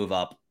can't move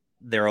up,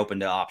 they're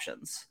open to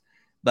options.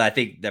 But I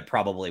think that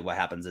probably what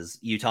happens is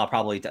Utah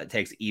probably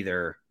takes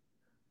either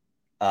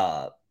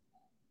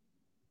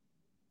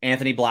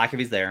Anthony Black if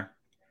he's there,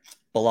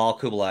 Bilal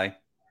Coulibaly,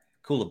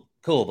 Kobe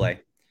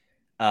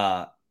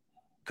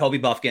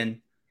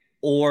Buffkin,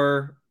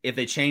 or if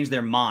they change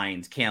their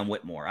minds, Cam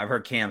Whitmore. I've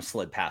heard Cam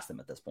slid past them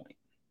at this point.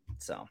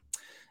 So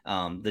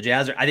the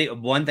Jazz are, I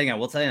think one thing I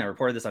will tell you, and I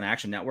reported this on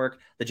Action Network,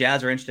 the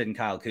Jazz are interested in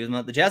Kyle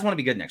Kuzma. The Jazz want to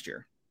be good next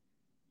year.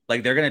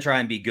 Like they're going to try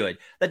and be good.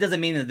 That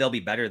doesn't mean that they'll be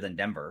better than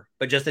Denver,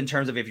 but just in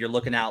terms of if you're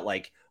looking out,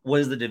 like what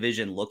does the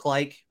division look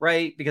like,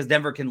 right? Because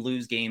Denver can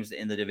lose games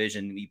in the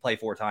division. You play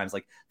 4 times,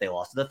 like they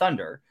lost to the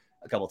Thunder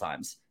a couple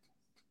times,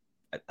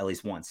 at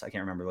least once. I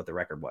can't remember what the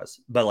record was,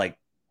 but like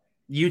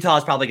Utah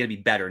is probably going to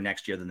be better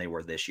next year than they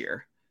were this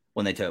year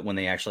when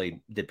they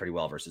actually did pretty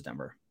well versus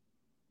Denver.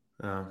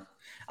 On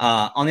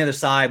the other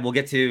side, we'll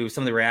get to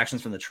some of the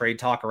reactions from the trade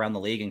talk around the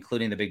league,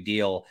 including the big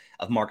deal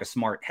of Marcus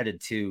Smart headed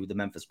to the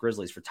Memphis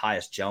Grizzlies for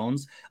Tyus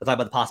Jones. We'll talk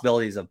about the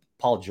possibilities of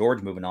Paul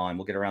George moving on.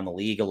 We'll get around the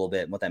league a little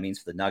bit and what that means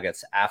for the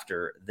Nuggets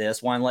after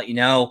this. Want to let you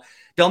know,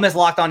 don't miss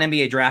Locked On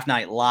NBA Draft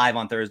Night live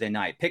on Thursday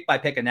night.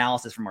 Pick-by-pick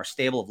analysis from our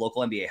stable of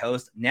local NBA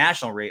hosts,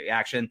 national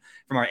reaction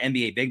from our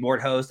NBA Big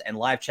Board host, and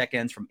live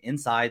check-ins from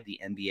inside the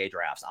NBA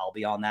drafts. I'll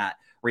be on that,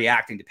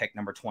 reacting to pick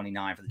number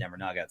 29 for the Denver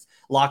Nuggets.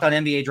 Locked On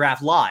NBA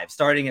Draft live,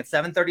 starting at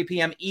 7:30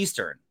 p.m.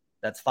 Eastern.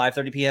 That's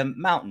 5:30 p.m.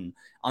 Mountain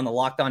on the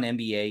Locked On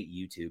NBA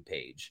YouTube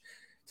page.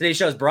 Today's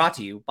show is brought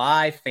to you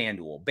by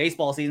FanDuel.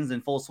 Baseball season's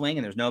in full swing,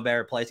 and there's no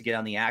better place to get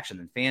on the action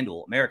than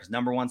FanDuel, America's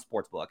 #1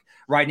 sportsbook.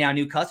 Right now,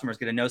 new customers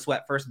get a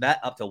no-sweat first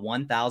bet up to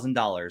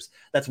 $1,000.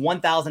 That's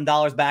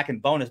 $1,000 back in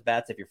bonus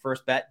bets if your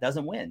first bet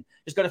doesn't win.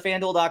 Just go to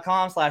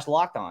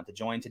FanDuel.com/lockedon to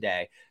join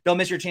today. Don't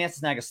miss your chance to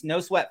snag a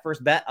no-sweat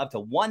first bet up to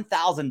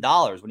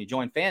 $1,000 when you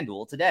join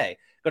FanDuel today.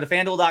 Go to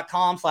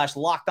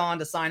FanDuel.com/lockedon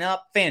to sign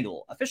up.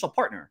 FanDuel, official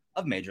partner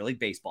of Major League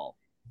Baseball.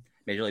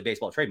 Major League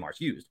Baseball trademarks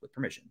used with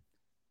permission.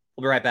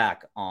 We'll be right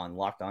back on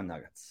Locked On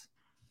Nuggets.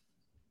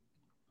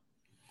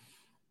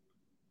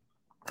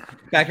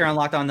 Back here on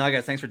Locked On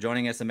Nuggets. Thanks for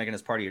joining us and making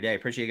us part of your day.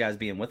 Appreciate you guys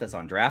being with us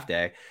on draft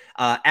day.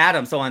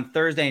 Adam, so on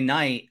Wednesday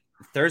night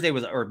was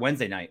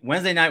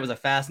a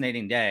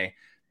fascinating day.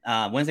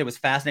 Wednesday was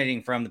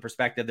fascinating from the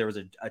perspective. There was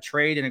a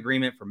trade and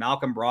agreement for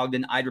Malcolm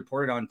Brogdon. I'd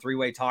reported on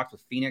 3-way talks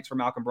with Phoenix for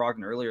Malcolm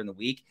Brogdon earlier in the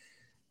week.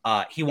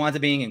 He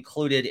wanted being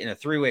included in a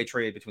 3-way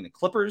trade between the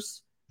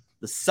Clippers,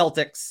 the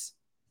Celtics,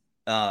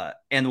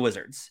 and the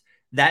Wizards.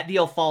 That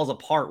deal falls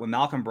apart when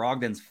Malcolm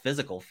Brogdon's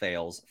physical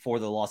fails for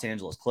the Los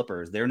Angeles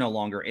Clippers. They're no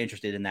longer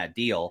interested in that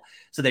deal.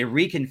 So they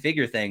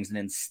reconfigure things. And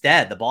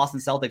instead, the Boston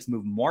Celtics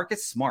move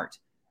Marcus Smart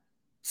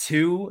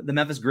to the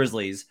Memphis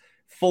Grizzlies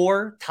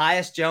for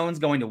Tyus Jones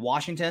going to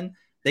Washington.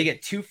 They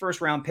get 2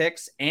 first-round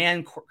picks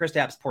and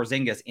Kristaps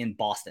Porzingis in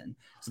Boston.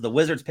 So the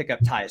Wizards pick up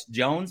Tyus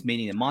Jones,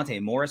 meaning that Monte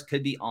Morris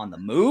could be on the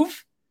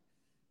move.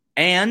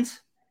 And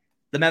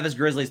the Memphis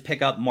Grizzlies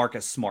pick up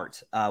Marcus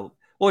Smart. What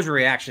was your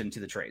reaction to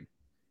the trade?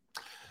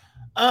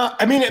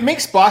 I mean, it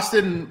makes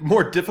Boston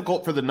more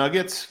difficult for the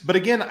Nuggets. But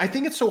again, I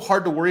think it's so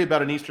hard to worry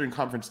about an Eastern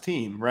Conference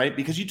team, right?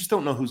 Because you just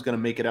don't know who's going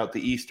to make it out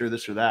the East or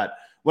this or that.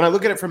 When I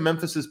look at it from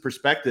Memphis's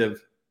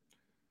perspective,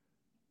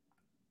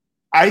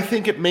 I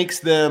think it makes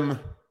them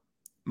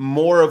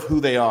more of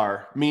who they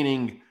are.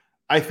 Meaning,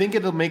 I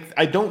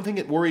don't think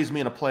it worries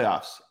me in a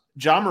playoffs.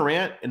 Ja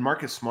Morant and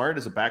Marcus Smart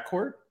as a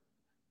backcourt,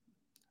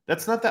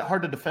 that's not that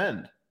hard to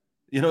defend.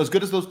 You know, as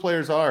good as those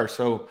players are.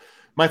 So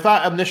my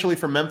thought initially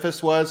for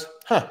Memphis was,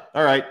 all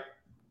right,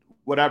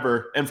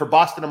 whatever. And for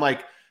Boston, I'm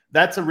like,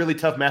 that's a really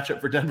tough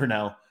matchup for Denver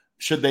now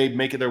should they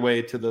make it their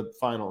way to the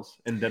finals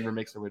and Denver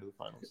makes their way to the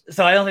finals.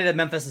 So I don't think that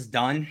Memphis is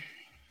done.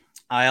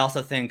 I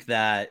also think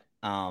that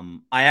I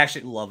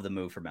actually love the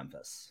move for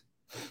Memphis.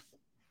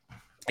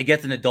 It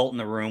gets an adult in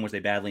the room, which they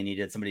badly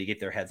needed, somebody to get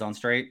their heads on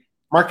straight.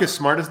 Marcus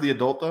Smart is the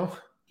adult, though?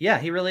 Yeah,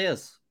 he really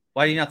is.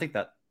 Why do you not think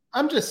that?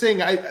 I'm just saying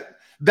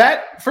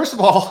that first of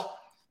all,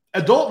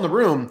 adult in the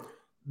room,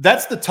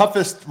 that's the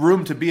toughest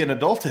room to be an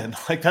adult in.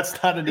 Like,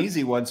 that's not an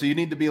easy one. So you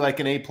need to be like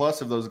an A+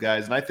 of those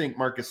guys. And I think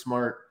Marcus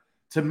Smart,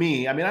 to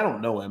me, I mean, I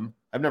don't know him.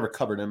 I've never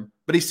covered him,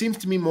 but he seems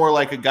to me more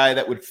like a guy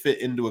that would fit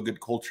into a good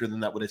culture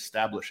than that would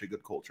establish a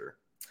good culture.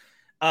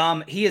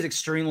 He is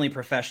extremely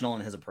professional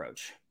in his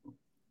approach.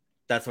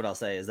 That's what I'll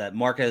say, is that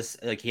Marcus,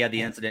 like, he had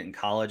the incident in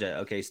college at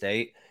OK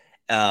State.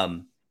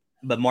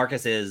 But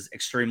Marcus is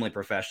extremely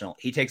professional.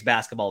 He takes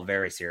basketball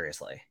very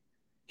seriously.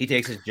 He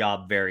takes his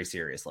job very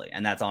seriously.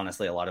 And that's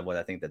honestly a lot of what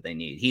I think that they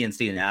need. He and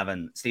Steven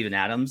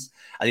Adams,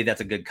 I think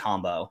that's a good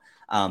combo.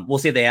 We'll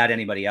see if they add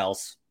anybody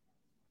else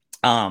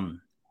to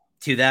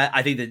that.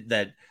 I think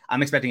that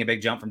I'm expecting a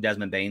big jump from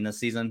Desmond Bane this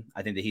season.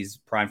 I think that he's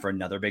primed for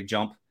another big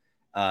jump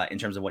in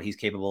terms of what he's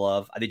capable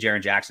of. I think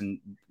Jaren Jackson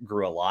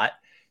grew a lot.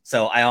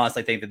 So I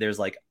honestly think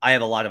that I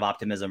have a lot of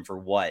optimism for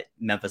what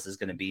Memphis is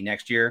going to be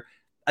next year.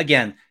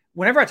 Again,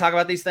 whenever I talk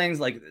about these things,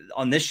 like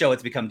on this show,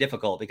 it's become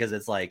difficult because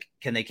it's like,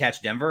 can they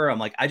catch Denver? I'm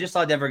like, I just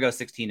saw Denver go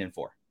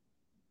 16-4.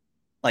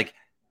 Like,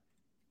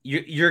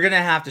 you're going to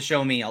have to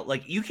show me,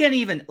 like, you can't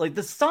even, like,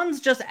 the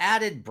Suns just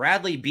added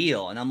Bradley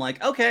Beal. And I'm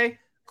like, okay,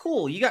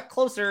 cool. You got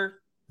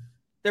closer.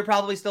 They're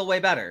probably still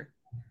way better.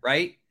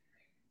 Right.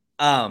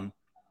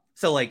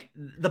 So like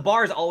the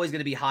bar is always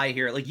going to be high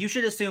here. Like, you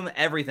should assume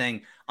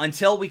everything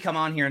until we come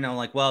on here and I'm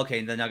like, well,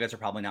 okay, the Nuggets are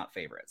probably not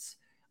favorites.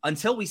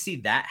 Until we see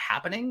that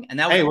happening, and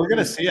that we're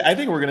gonna see it. I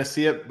think we're gonna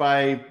see it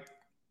by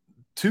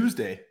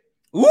Tuesday.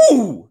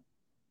 Ooh,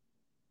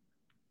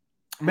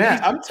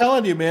 man, I'm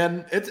telling you,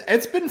 man,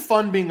 it's been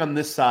fun being on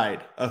this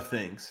side of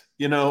things,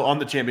 you know, on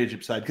the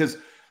championship side. Because,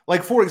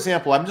 like, for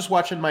example, I'm just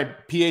watching my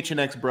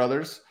PHNX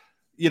brothers,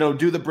 you know,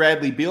 do the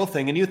Bradley Beal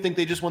thing, and you think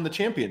they just won the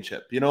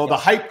championship. You know, the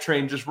hype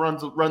train just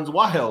runs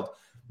wild,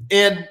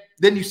 and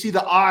then you see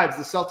the odds.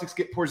 The Celtics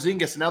get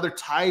Porzingis, and now they're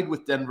tied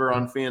with Denver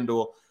on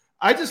FanDuel.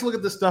 I just look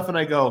at this stuff and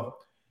I go,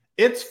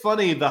 it's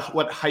funny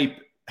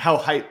how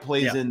hype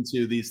plays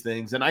into these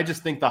things. And I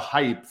just think the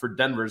hype for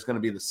Denver is going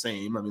to be the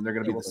same. I mean, they're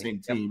going to be the same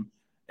team.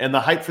 And the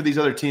hype for these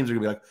other teams are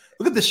going to be like,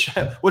 look at this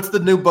shit. What's the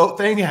new boat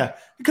thing? Yeah,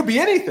 it could be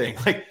anything.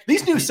 Like,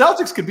 these new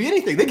Celtics could be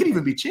anything. They could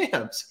even be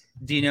champs.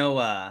 Do you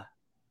know,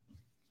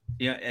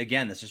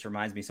 again, this just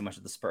reminds me so much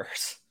of the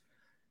Spurs.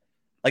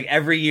 Like,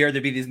 every year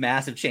there'd be these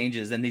massive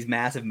changes and these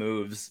massive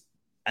moves.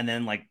 And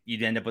then, like,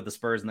 you'd end up with the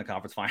Spurs in the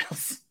conference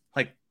finals.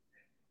 Like,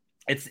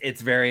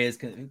 it's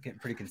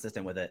pretty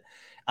consistent with it.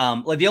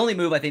 Like, the only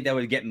move I think that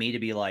would get me to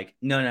be like,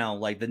 no,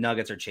 like, the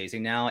Nuggets are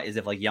chasing now is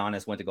if, like,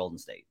 Giannis went to Golden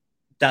State.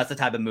 That's the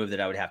type of move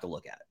that I would have to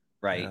look at,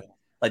 right? Yeah.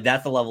 Like,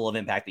 that's the level of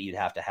impact that you'd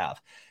have to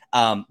have.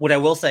 What I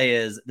will say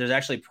is there's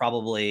actually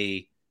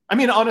probably, I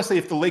mean, honestly,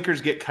 if the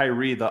Lakers get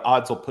Kyrie, the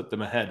odds will put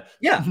them ahead.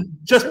 Yeah,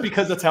 just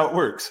because that's how it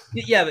works.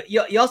 Yeah, but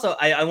you also,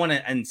 I want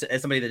to, and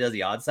as somebody that does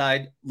the odds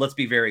side, let's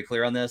be very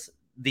clear on this: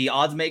 the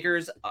odds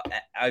makers,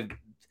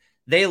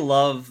 they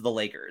love the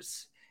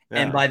Lakers. Yeah.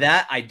 And by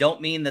that, I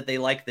don't mean that they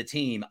like the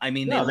team. I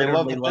mean, they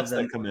literally love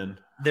them. Come in.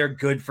 They're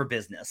good for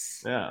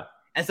business. Yeah.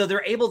 And so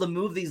they're able to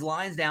move these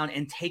lines down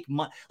and take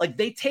money. Like,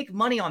 they take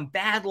money on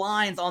bad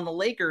lines on the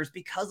Lakers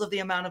because of the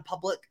amount of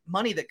public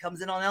money that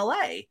comes in on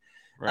LA.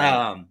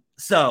 Right.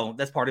 So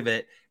that's part of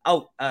it.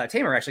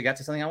 Tamer actually got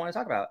to something I want to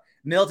talk about.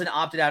 Middleton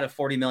opted out of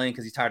 $40 million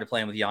because he's tired of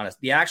playing with Giannis.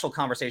 The actual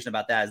conversation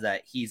about that is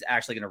that he's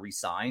actually going to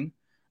re-sign.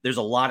 There's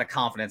a lot of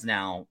confidence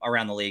now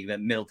around the league that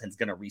Middleton's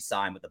going to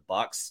re-sign with the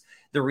Bucks.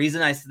 The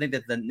reason I think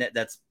that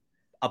that's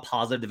a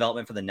positive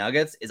development for the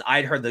Nuggets is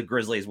I'd heard the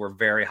Grizzlies were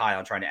very high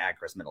on trying to add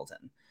Chris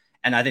Middleton.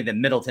 And I think that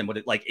Middleton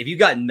would, like, if you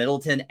got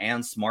Middleton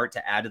and Smart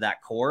to add to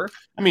that core.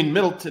 I mean,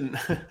 Middleton,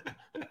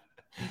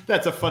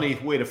 that's a funny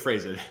way to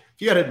phrase it. If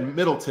you added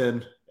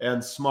Middleton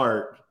and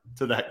Smart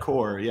to that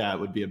core, yeah, it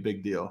would be a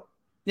big deal.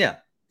 Yeah.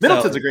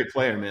 Middleton's a great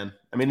player, man.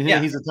 I mean,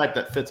 he's the type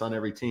that fits on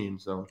every team.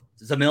 So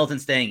Middleton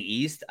staying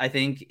East, I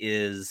think,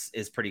 is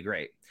pretty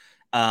great.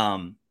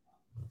 And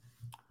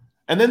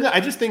then I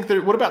just think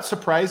that, what about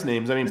surprise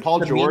names? I mean, Paul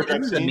George.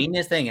 This is the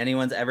meanest thing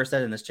anyone's ever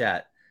said in this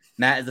chat.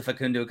 Matt is the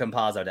Facundo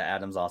Campazzo to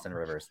Adams, Austin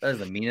Rivers. That is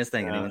the meanest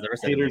thing anyone's ever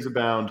said. Haters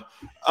abound.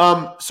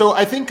 So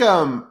I think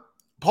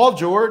Paul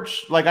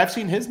George, like, I've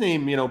seen his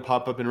name,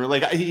 pop up in,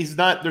 like, there's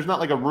not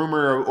like a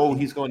rumor,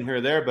 he's going here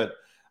or there, but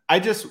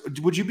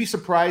would you be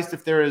surprised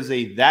if there is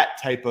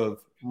that type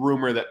of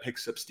rumor that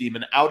picks up steam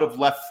and out of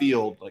left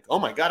field, like, oh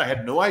my God, I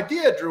had no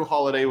idea Drew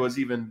Holiday was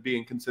even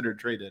being considered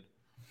traded?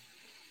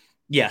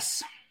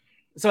 Yes.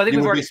 So I think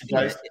we've already seen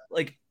it.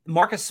 Like,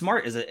 Marcus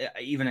Smart is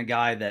even a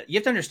guy that you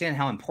have to understand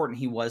how important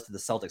he was to the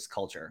Celtics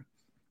culture,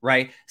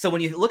 right? So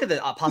when you look at the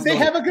possibility, do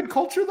they have a good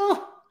culture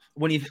though?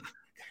 When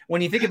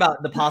you think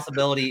about the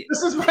possibility,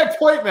 this is my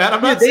point, man.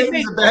 I'm not saying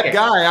he's a bad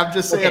guy. I'm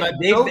just saying I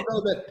don't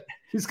know that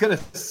he's going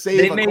to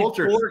save a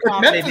culture.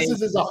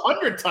 Memphis is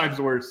 100 times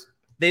worse.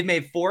 they've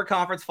made 4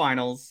 conference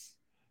finals.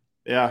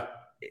 Yeah.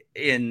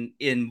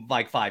 In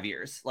like 5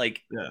 years.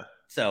 Like, yeah.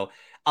 So,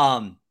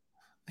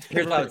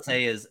 here's what I would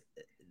say is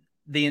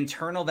the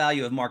internal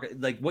value of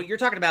market, like what you're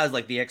talking about is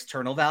like the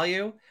external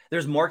value.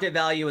 There's market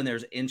value and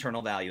there's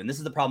internal value. And this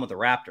is the problem with the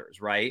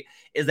Raptors, right?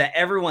 Is that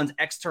everyone's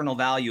external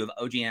value of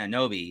OG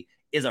Anunoby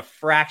is a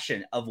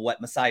fraction of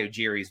what Masai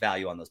Ujiri's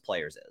value on those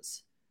players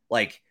is.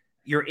 Like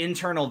your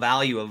internal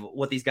value of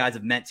what these guys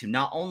have meant to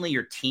not only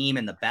your team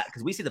and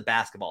because we see the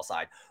basketball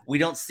side, we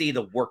don't see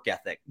the work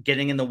ethic,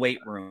 getting in the weight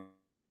room,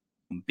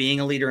 being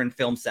a leader in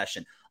film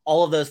session,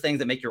 all of those things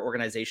that make your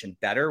organization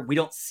better. We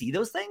don't see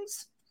those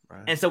things.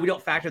 Right. And so we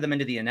don't factor them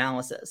into the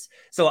analysis.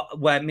 So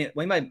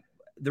the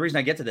reason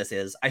I get to this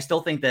is I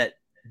still think that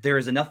there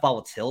is enough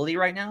volatility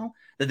right now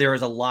that there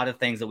is a lot of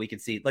things that we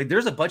could see. Like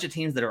there's a bunch of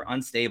teams that are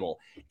unstable.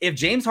 If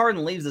James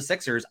Harden leaves the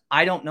Sixers,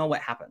 I don't know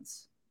what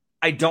happens.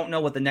 I don't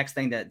know what the next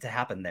thing to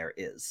happen there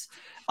is.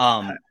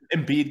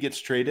 Embiid gets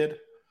traded.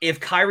 If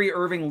Kyrie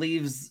Irving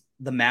leaves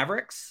the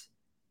Mavericks,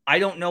 I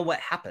don't know what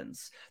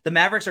happens. The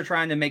Mavericks are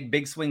trying to make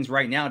big swings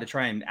right now to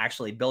try and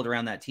actually build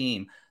around that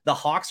team. The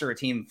Hawks are a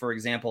team, for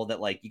example, that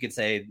like you could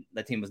say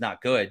that team was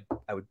not good.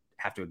 I would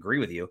have to agree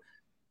with you.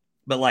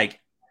 But like,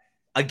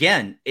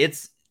 again,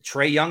 it's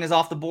Trae Young is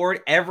off the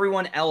board.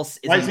 Everyone else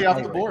is. Why is he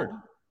off the board?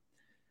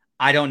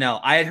 I don't know.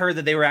 I had heard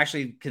that they were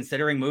actually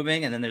considering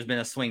moving, and then there's been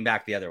a swing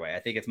back the other way. I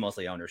think it's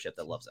mostly ownership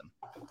that loves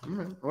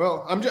him.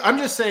 Well, I'm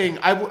just saying.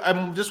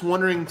 I'm just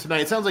wondering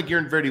tonight. It sounds like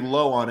you're very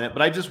low on it,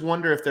 but I just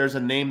wonder if there's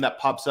a name that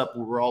pops up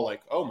where we're all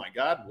like, "Oh my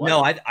god!" What?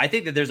 No, I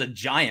think that there's a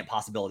giant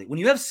possibility when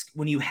you have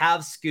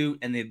Scoot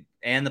and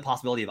the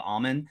possibility of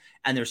Almond,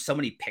 and there's so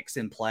many picks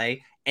in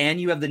play,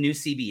 and you have the new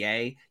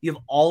CBA. You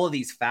have all of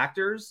these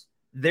factors.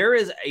 There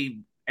is a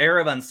air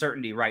of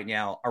uncertainty right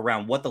now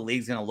around what the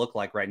league's going to look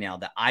like right now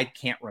that I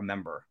can't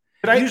remember.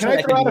 Can I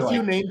throw out a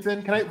few names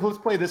in? Let's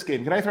play this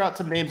game. Can I throw out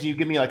some names and you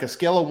give me like a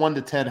scale of 1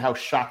 to 10 how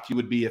shocked you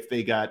would be if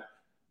they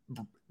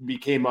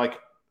became like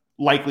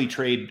likely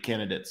trade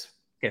candidates?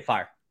 Okay,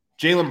 fire.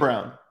 Jaylen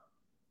Brown.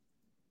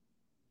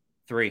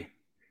 3.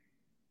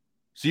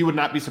 So you would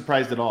not be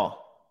surprised at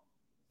all?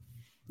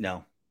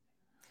 No.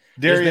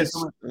 Darius.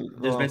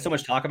 There's been so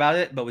much talk about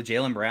it, but with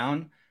Jaylen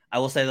Brown, I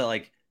will say that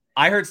like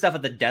I heard stuff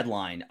at the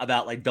deadline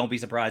about like, don't be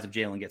surprised if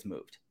Jaylen gets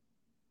moved.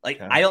 Like,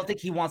 okay. I don't think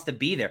he wants to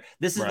be there.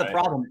 This is the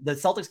problem. The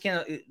Celtics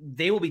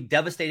they will be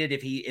devastated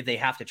if they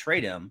have to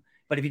trade him.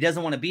 But if he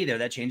doesn't want to be there,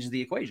 that changes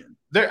the equation.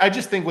 I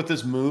just think with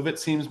this move, it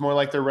seems more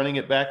like they're running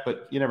it back,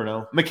 but you never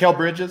know. Mikal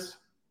Bridges?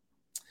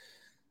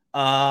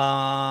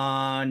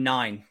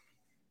 9.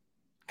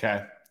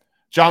 Okay.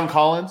 John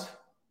Collins?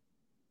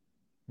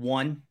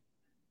 1.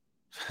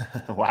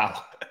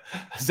 Wow.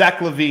 Zach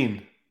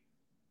LaVine?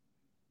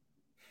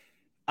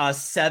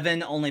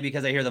 7, only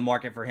because I hear the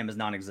market for him is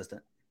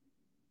non-existent.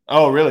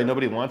 Oh, really?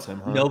 Nobody wants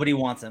him, huh? Nobody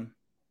wants him.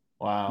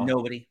 Wow.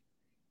 Nobody.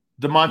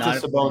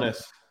 Domantas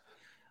Sabonis.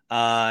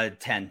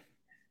 10.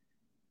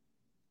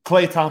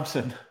 Klay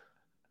Thompson.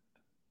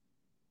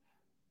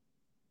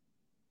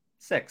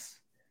 6.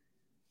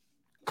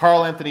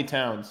 Karl Anthony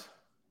Towns.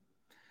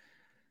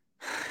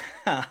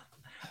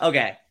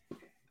 Okay.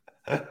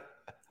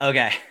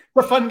 Okay. It's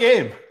a fun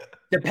game.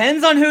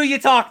 Depends on who you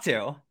talk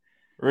to.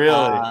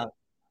 Really?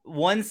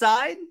 One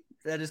side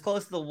that is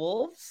close to the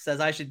Wolves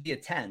says I should be a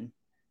 10.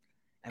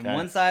 And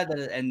one side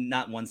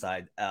one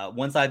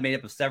side made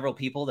up of several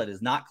people that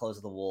is not close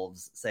to the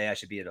Wolves say I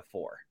should be at a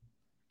 4.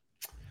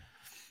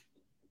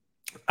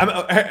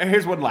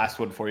 Here's one last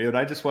one for you, and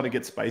I just want to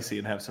get spicy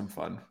and have some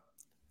fun.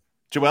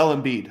 Joel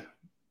Embiid.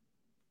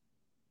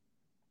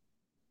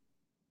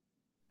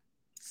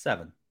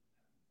 7.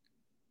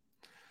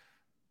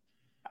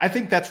 I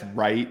think that's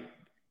right.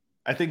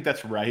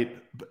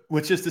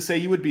 Which is to say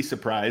you would be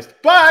surprised.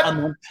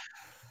 But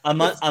a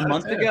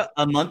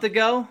month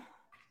ago,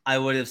 I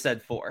would have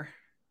said 4.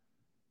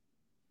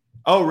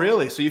 Oh,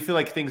 really? So you feel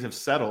like things have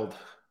settled?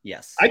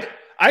 Yes.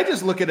 I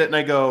just look at it and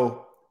I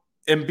go,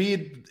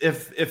 Embiid,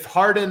 if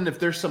Harden, if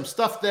there's some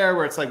stuff there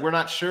where it's like we're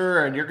not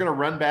sure and you're going to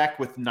run back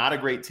with not a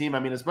great team. I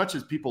mean, as much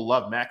as people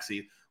love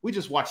Maxey, we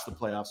just watched the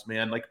playoffs,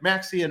 man. Like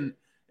Maxey and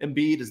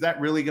Embiid, is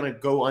that really going to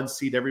go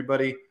unseat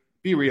everybody?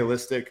 Be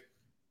realistic.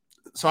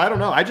 So I don't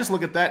know. I just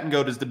look at that and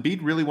go, does Embiid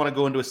really want to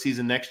go into a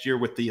season next year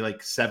with the like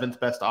 7th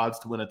best odds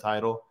to win a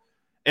title?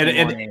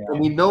 And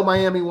we know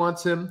Miami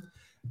wants him.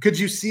 Could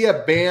you see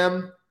a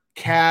Bam,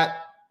 Cat,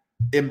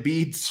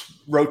 Embiid's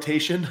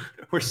rotation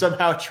where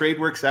somehow a trade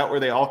works out where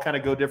they all kind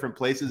of go different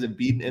places and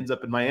Embiid ends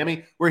up in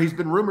Miami, where he's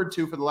been rumored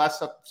to for the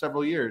last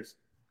several years?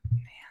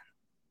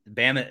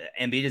 Man,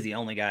 Embiid is the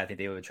only guy I think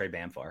they would trade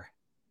Bam for.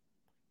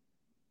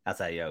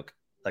 Outside Yoke.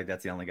 Like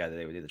that's the only guy that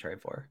they would do the trade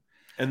for.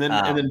 And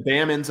then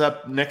Bam ends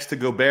up next to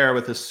Gobert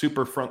with a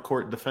super front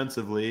court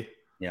defensively.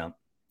 Yeah.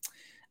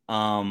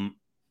 A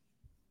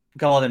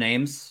couple other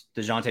names.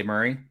 DeJounte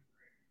Murray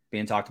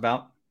being talked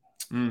about.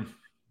 Let's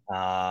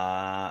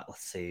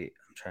see.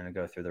 I'm trying to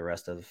go through the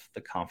rest of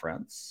the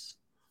conference.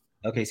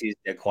 OKC's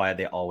dead quiet.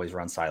 They always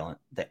run silent.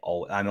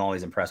 I'm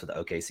always impressed with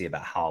OKC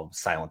about how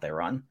silent they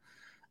run.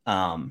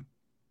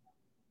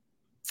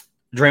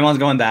 Draymond's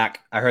going back.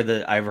 I've heard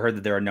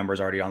that there are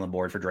numbers already on the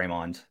board for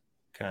Draymond.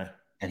 Okay.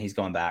 And he's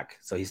going back.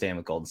 So he's staying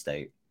with Golden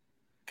State.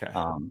 Okay.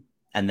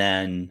 And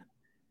then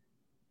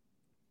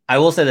I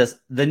will say this,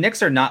 the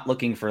Knicks are not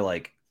looking for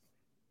like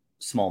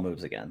small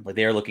moves again. Like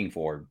they are looking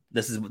for,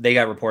 they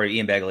got reported,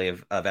 Ian Begley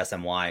of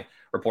SMY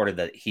reported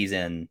that he's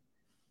in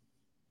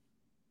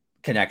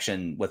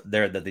connection with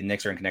that the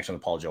Knicks are in connection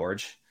with Paul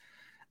George.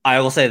 I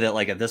will say that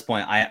like at this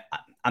point,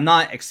 I'm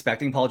not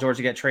expecting Paul George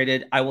to get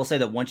traded. I will say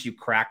that once you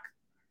crack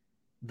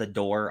the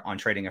door on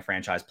trading a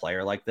franchise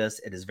player like this,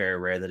 it is very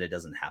rare that it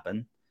doesn't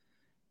happen,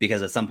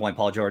 because at some point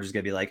Paul George is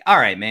going to be like, all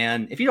right,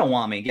 man, if you don't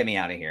want me, get me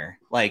out of here.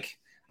 Like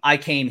I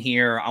came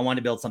here, I want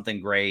to build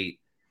something great.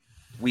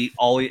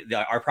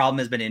 Our problem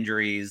has been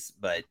injuries,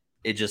 but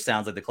it just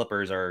sounds like the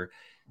Clippers are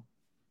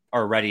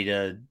ready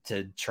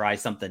to try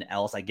something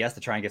else, I guess, to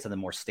try and get something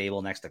more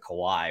stable next to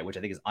Kawhi, which I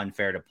think is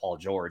unfair to Paul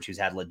George, who's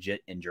had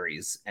legit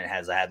injuries and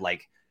has had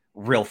like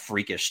real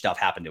freakish stuff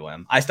happen to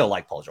him. I still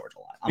like Paul George a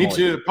lot. Me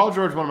too. Paul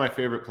George, one of my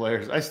favorite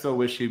players. I still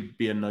wish he'd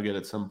be a Nugget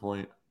at some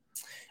point.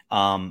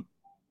 All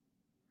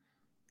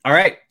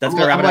right, that's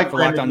gonna wrap it up for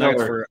Locked On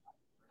Nuggets. For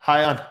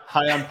high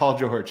on Paul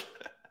George.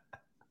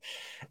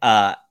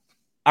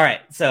 All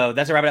right, so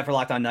that's a wrap it up for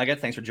Locked On Nuggets.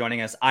 Thanks for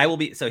joining us.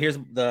 So here's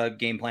the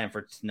game plan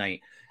for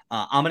tonight.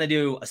 I'm going to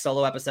do a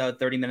solo episode,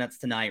 30 minutes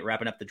tonight,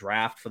 wrapping up the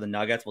draft for the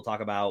Nuggets. We'll talk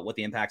about what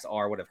the impacts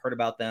are, what I've heard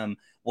about them.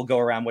 We'll go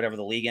around whatever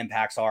the league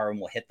impacts are, and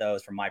we'll hit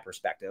those from my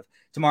perspective.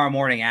 Tomorrow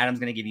morning, Adam's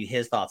going to give you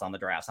his thoughts on the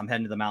drafts. I'm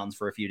heading to the mountains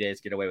for a few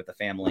days, get away with the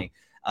family.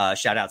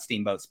 Shout out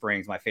Steamboat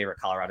Springs, my favorite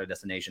Colorado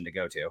destination to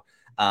go to.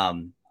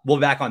 We'll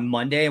be back on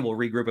Monday, and we'll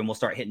regroup, and we'll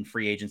start hitting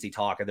free agency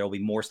talk, and there will be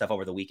more stuff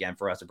over the weekend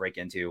for us to break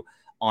into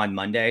on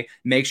Monday.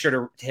 Make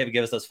sure to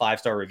give us those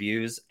 5-star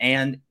reviews,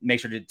 and make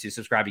sure to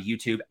subscribe to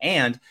YouTube.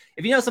 And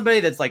if you know somebody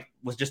that's like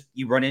was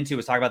talking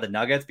about the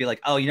Nuggets, be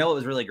like, oh, you know what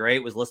was really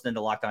great was listening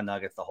to Locked On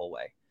Nuggets the whole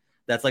way.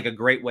 That's like a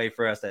great way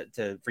for us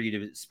for you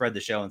to spread the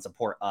show and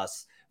support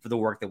us for the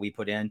work that we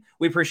put in.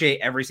 We appreciate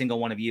every single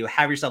one of you.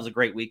 Have yourselves a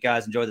great week,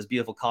 guys. Enjoy this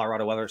beautiful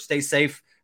Colorado weather. Stay safe.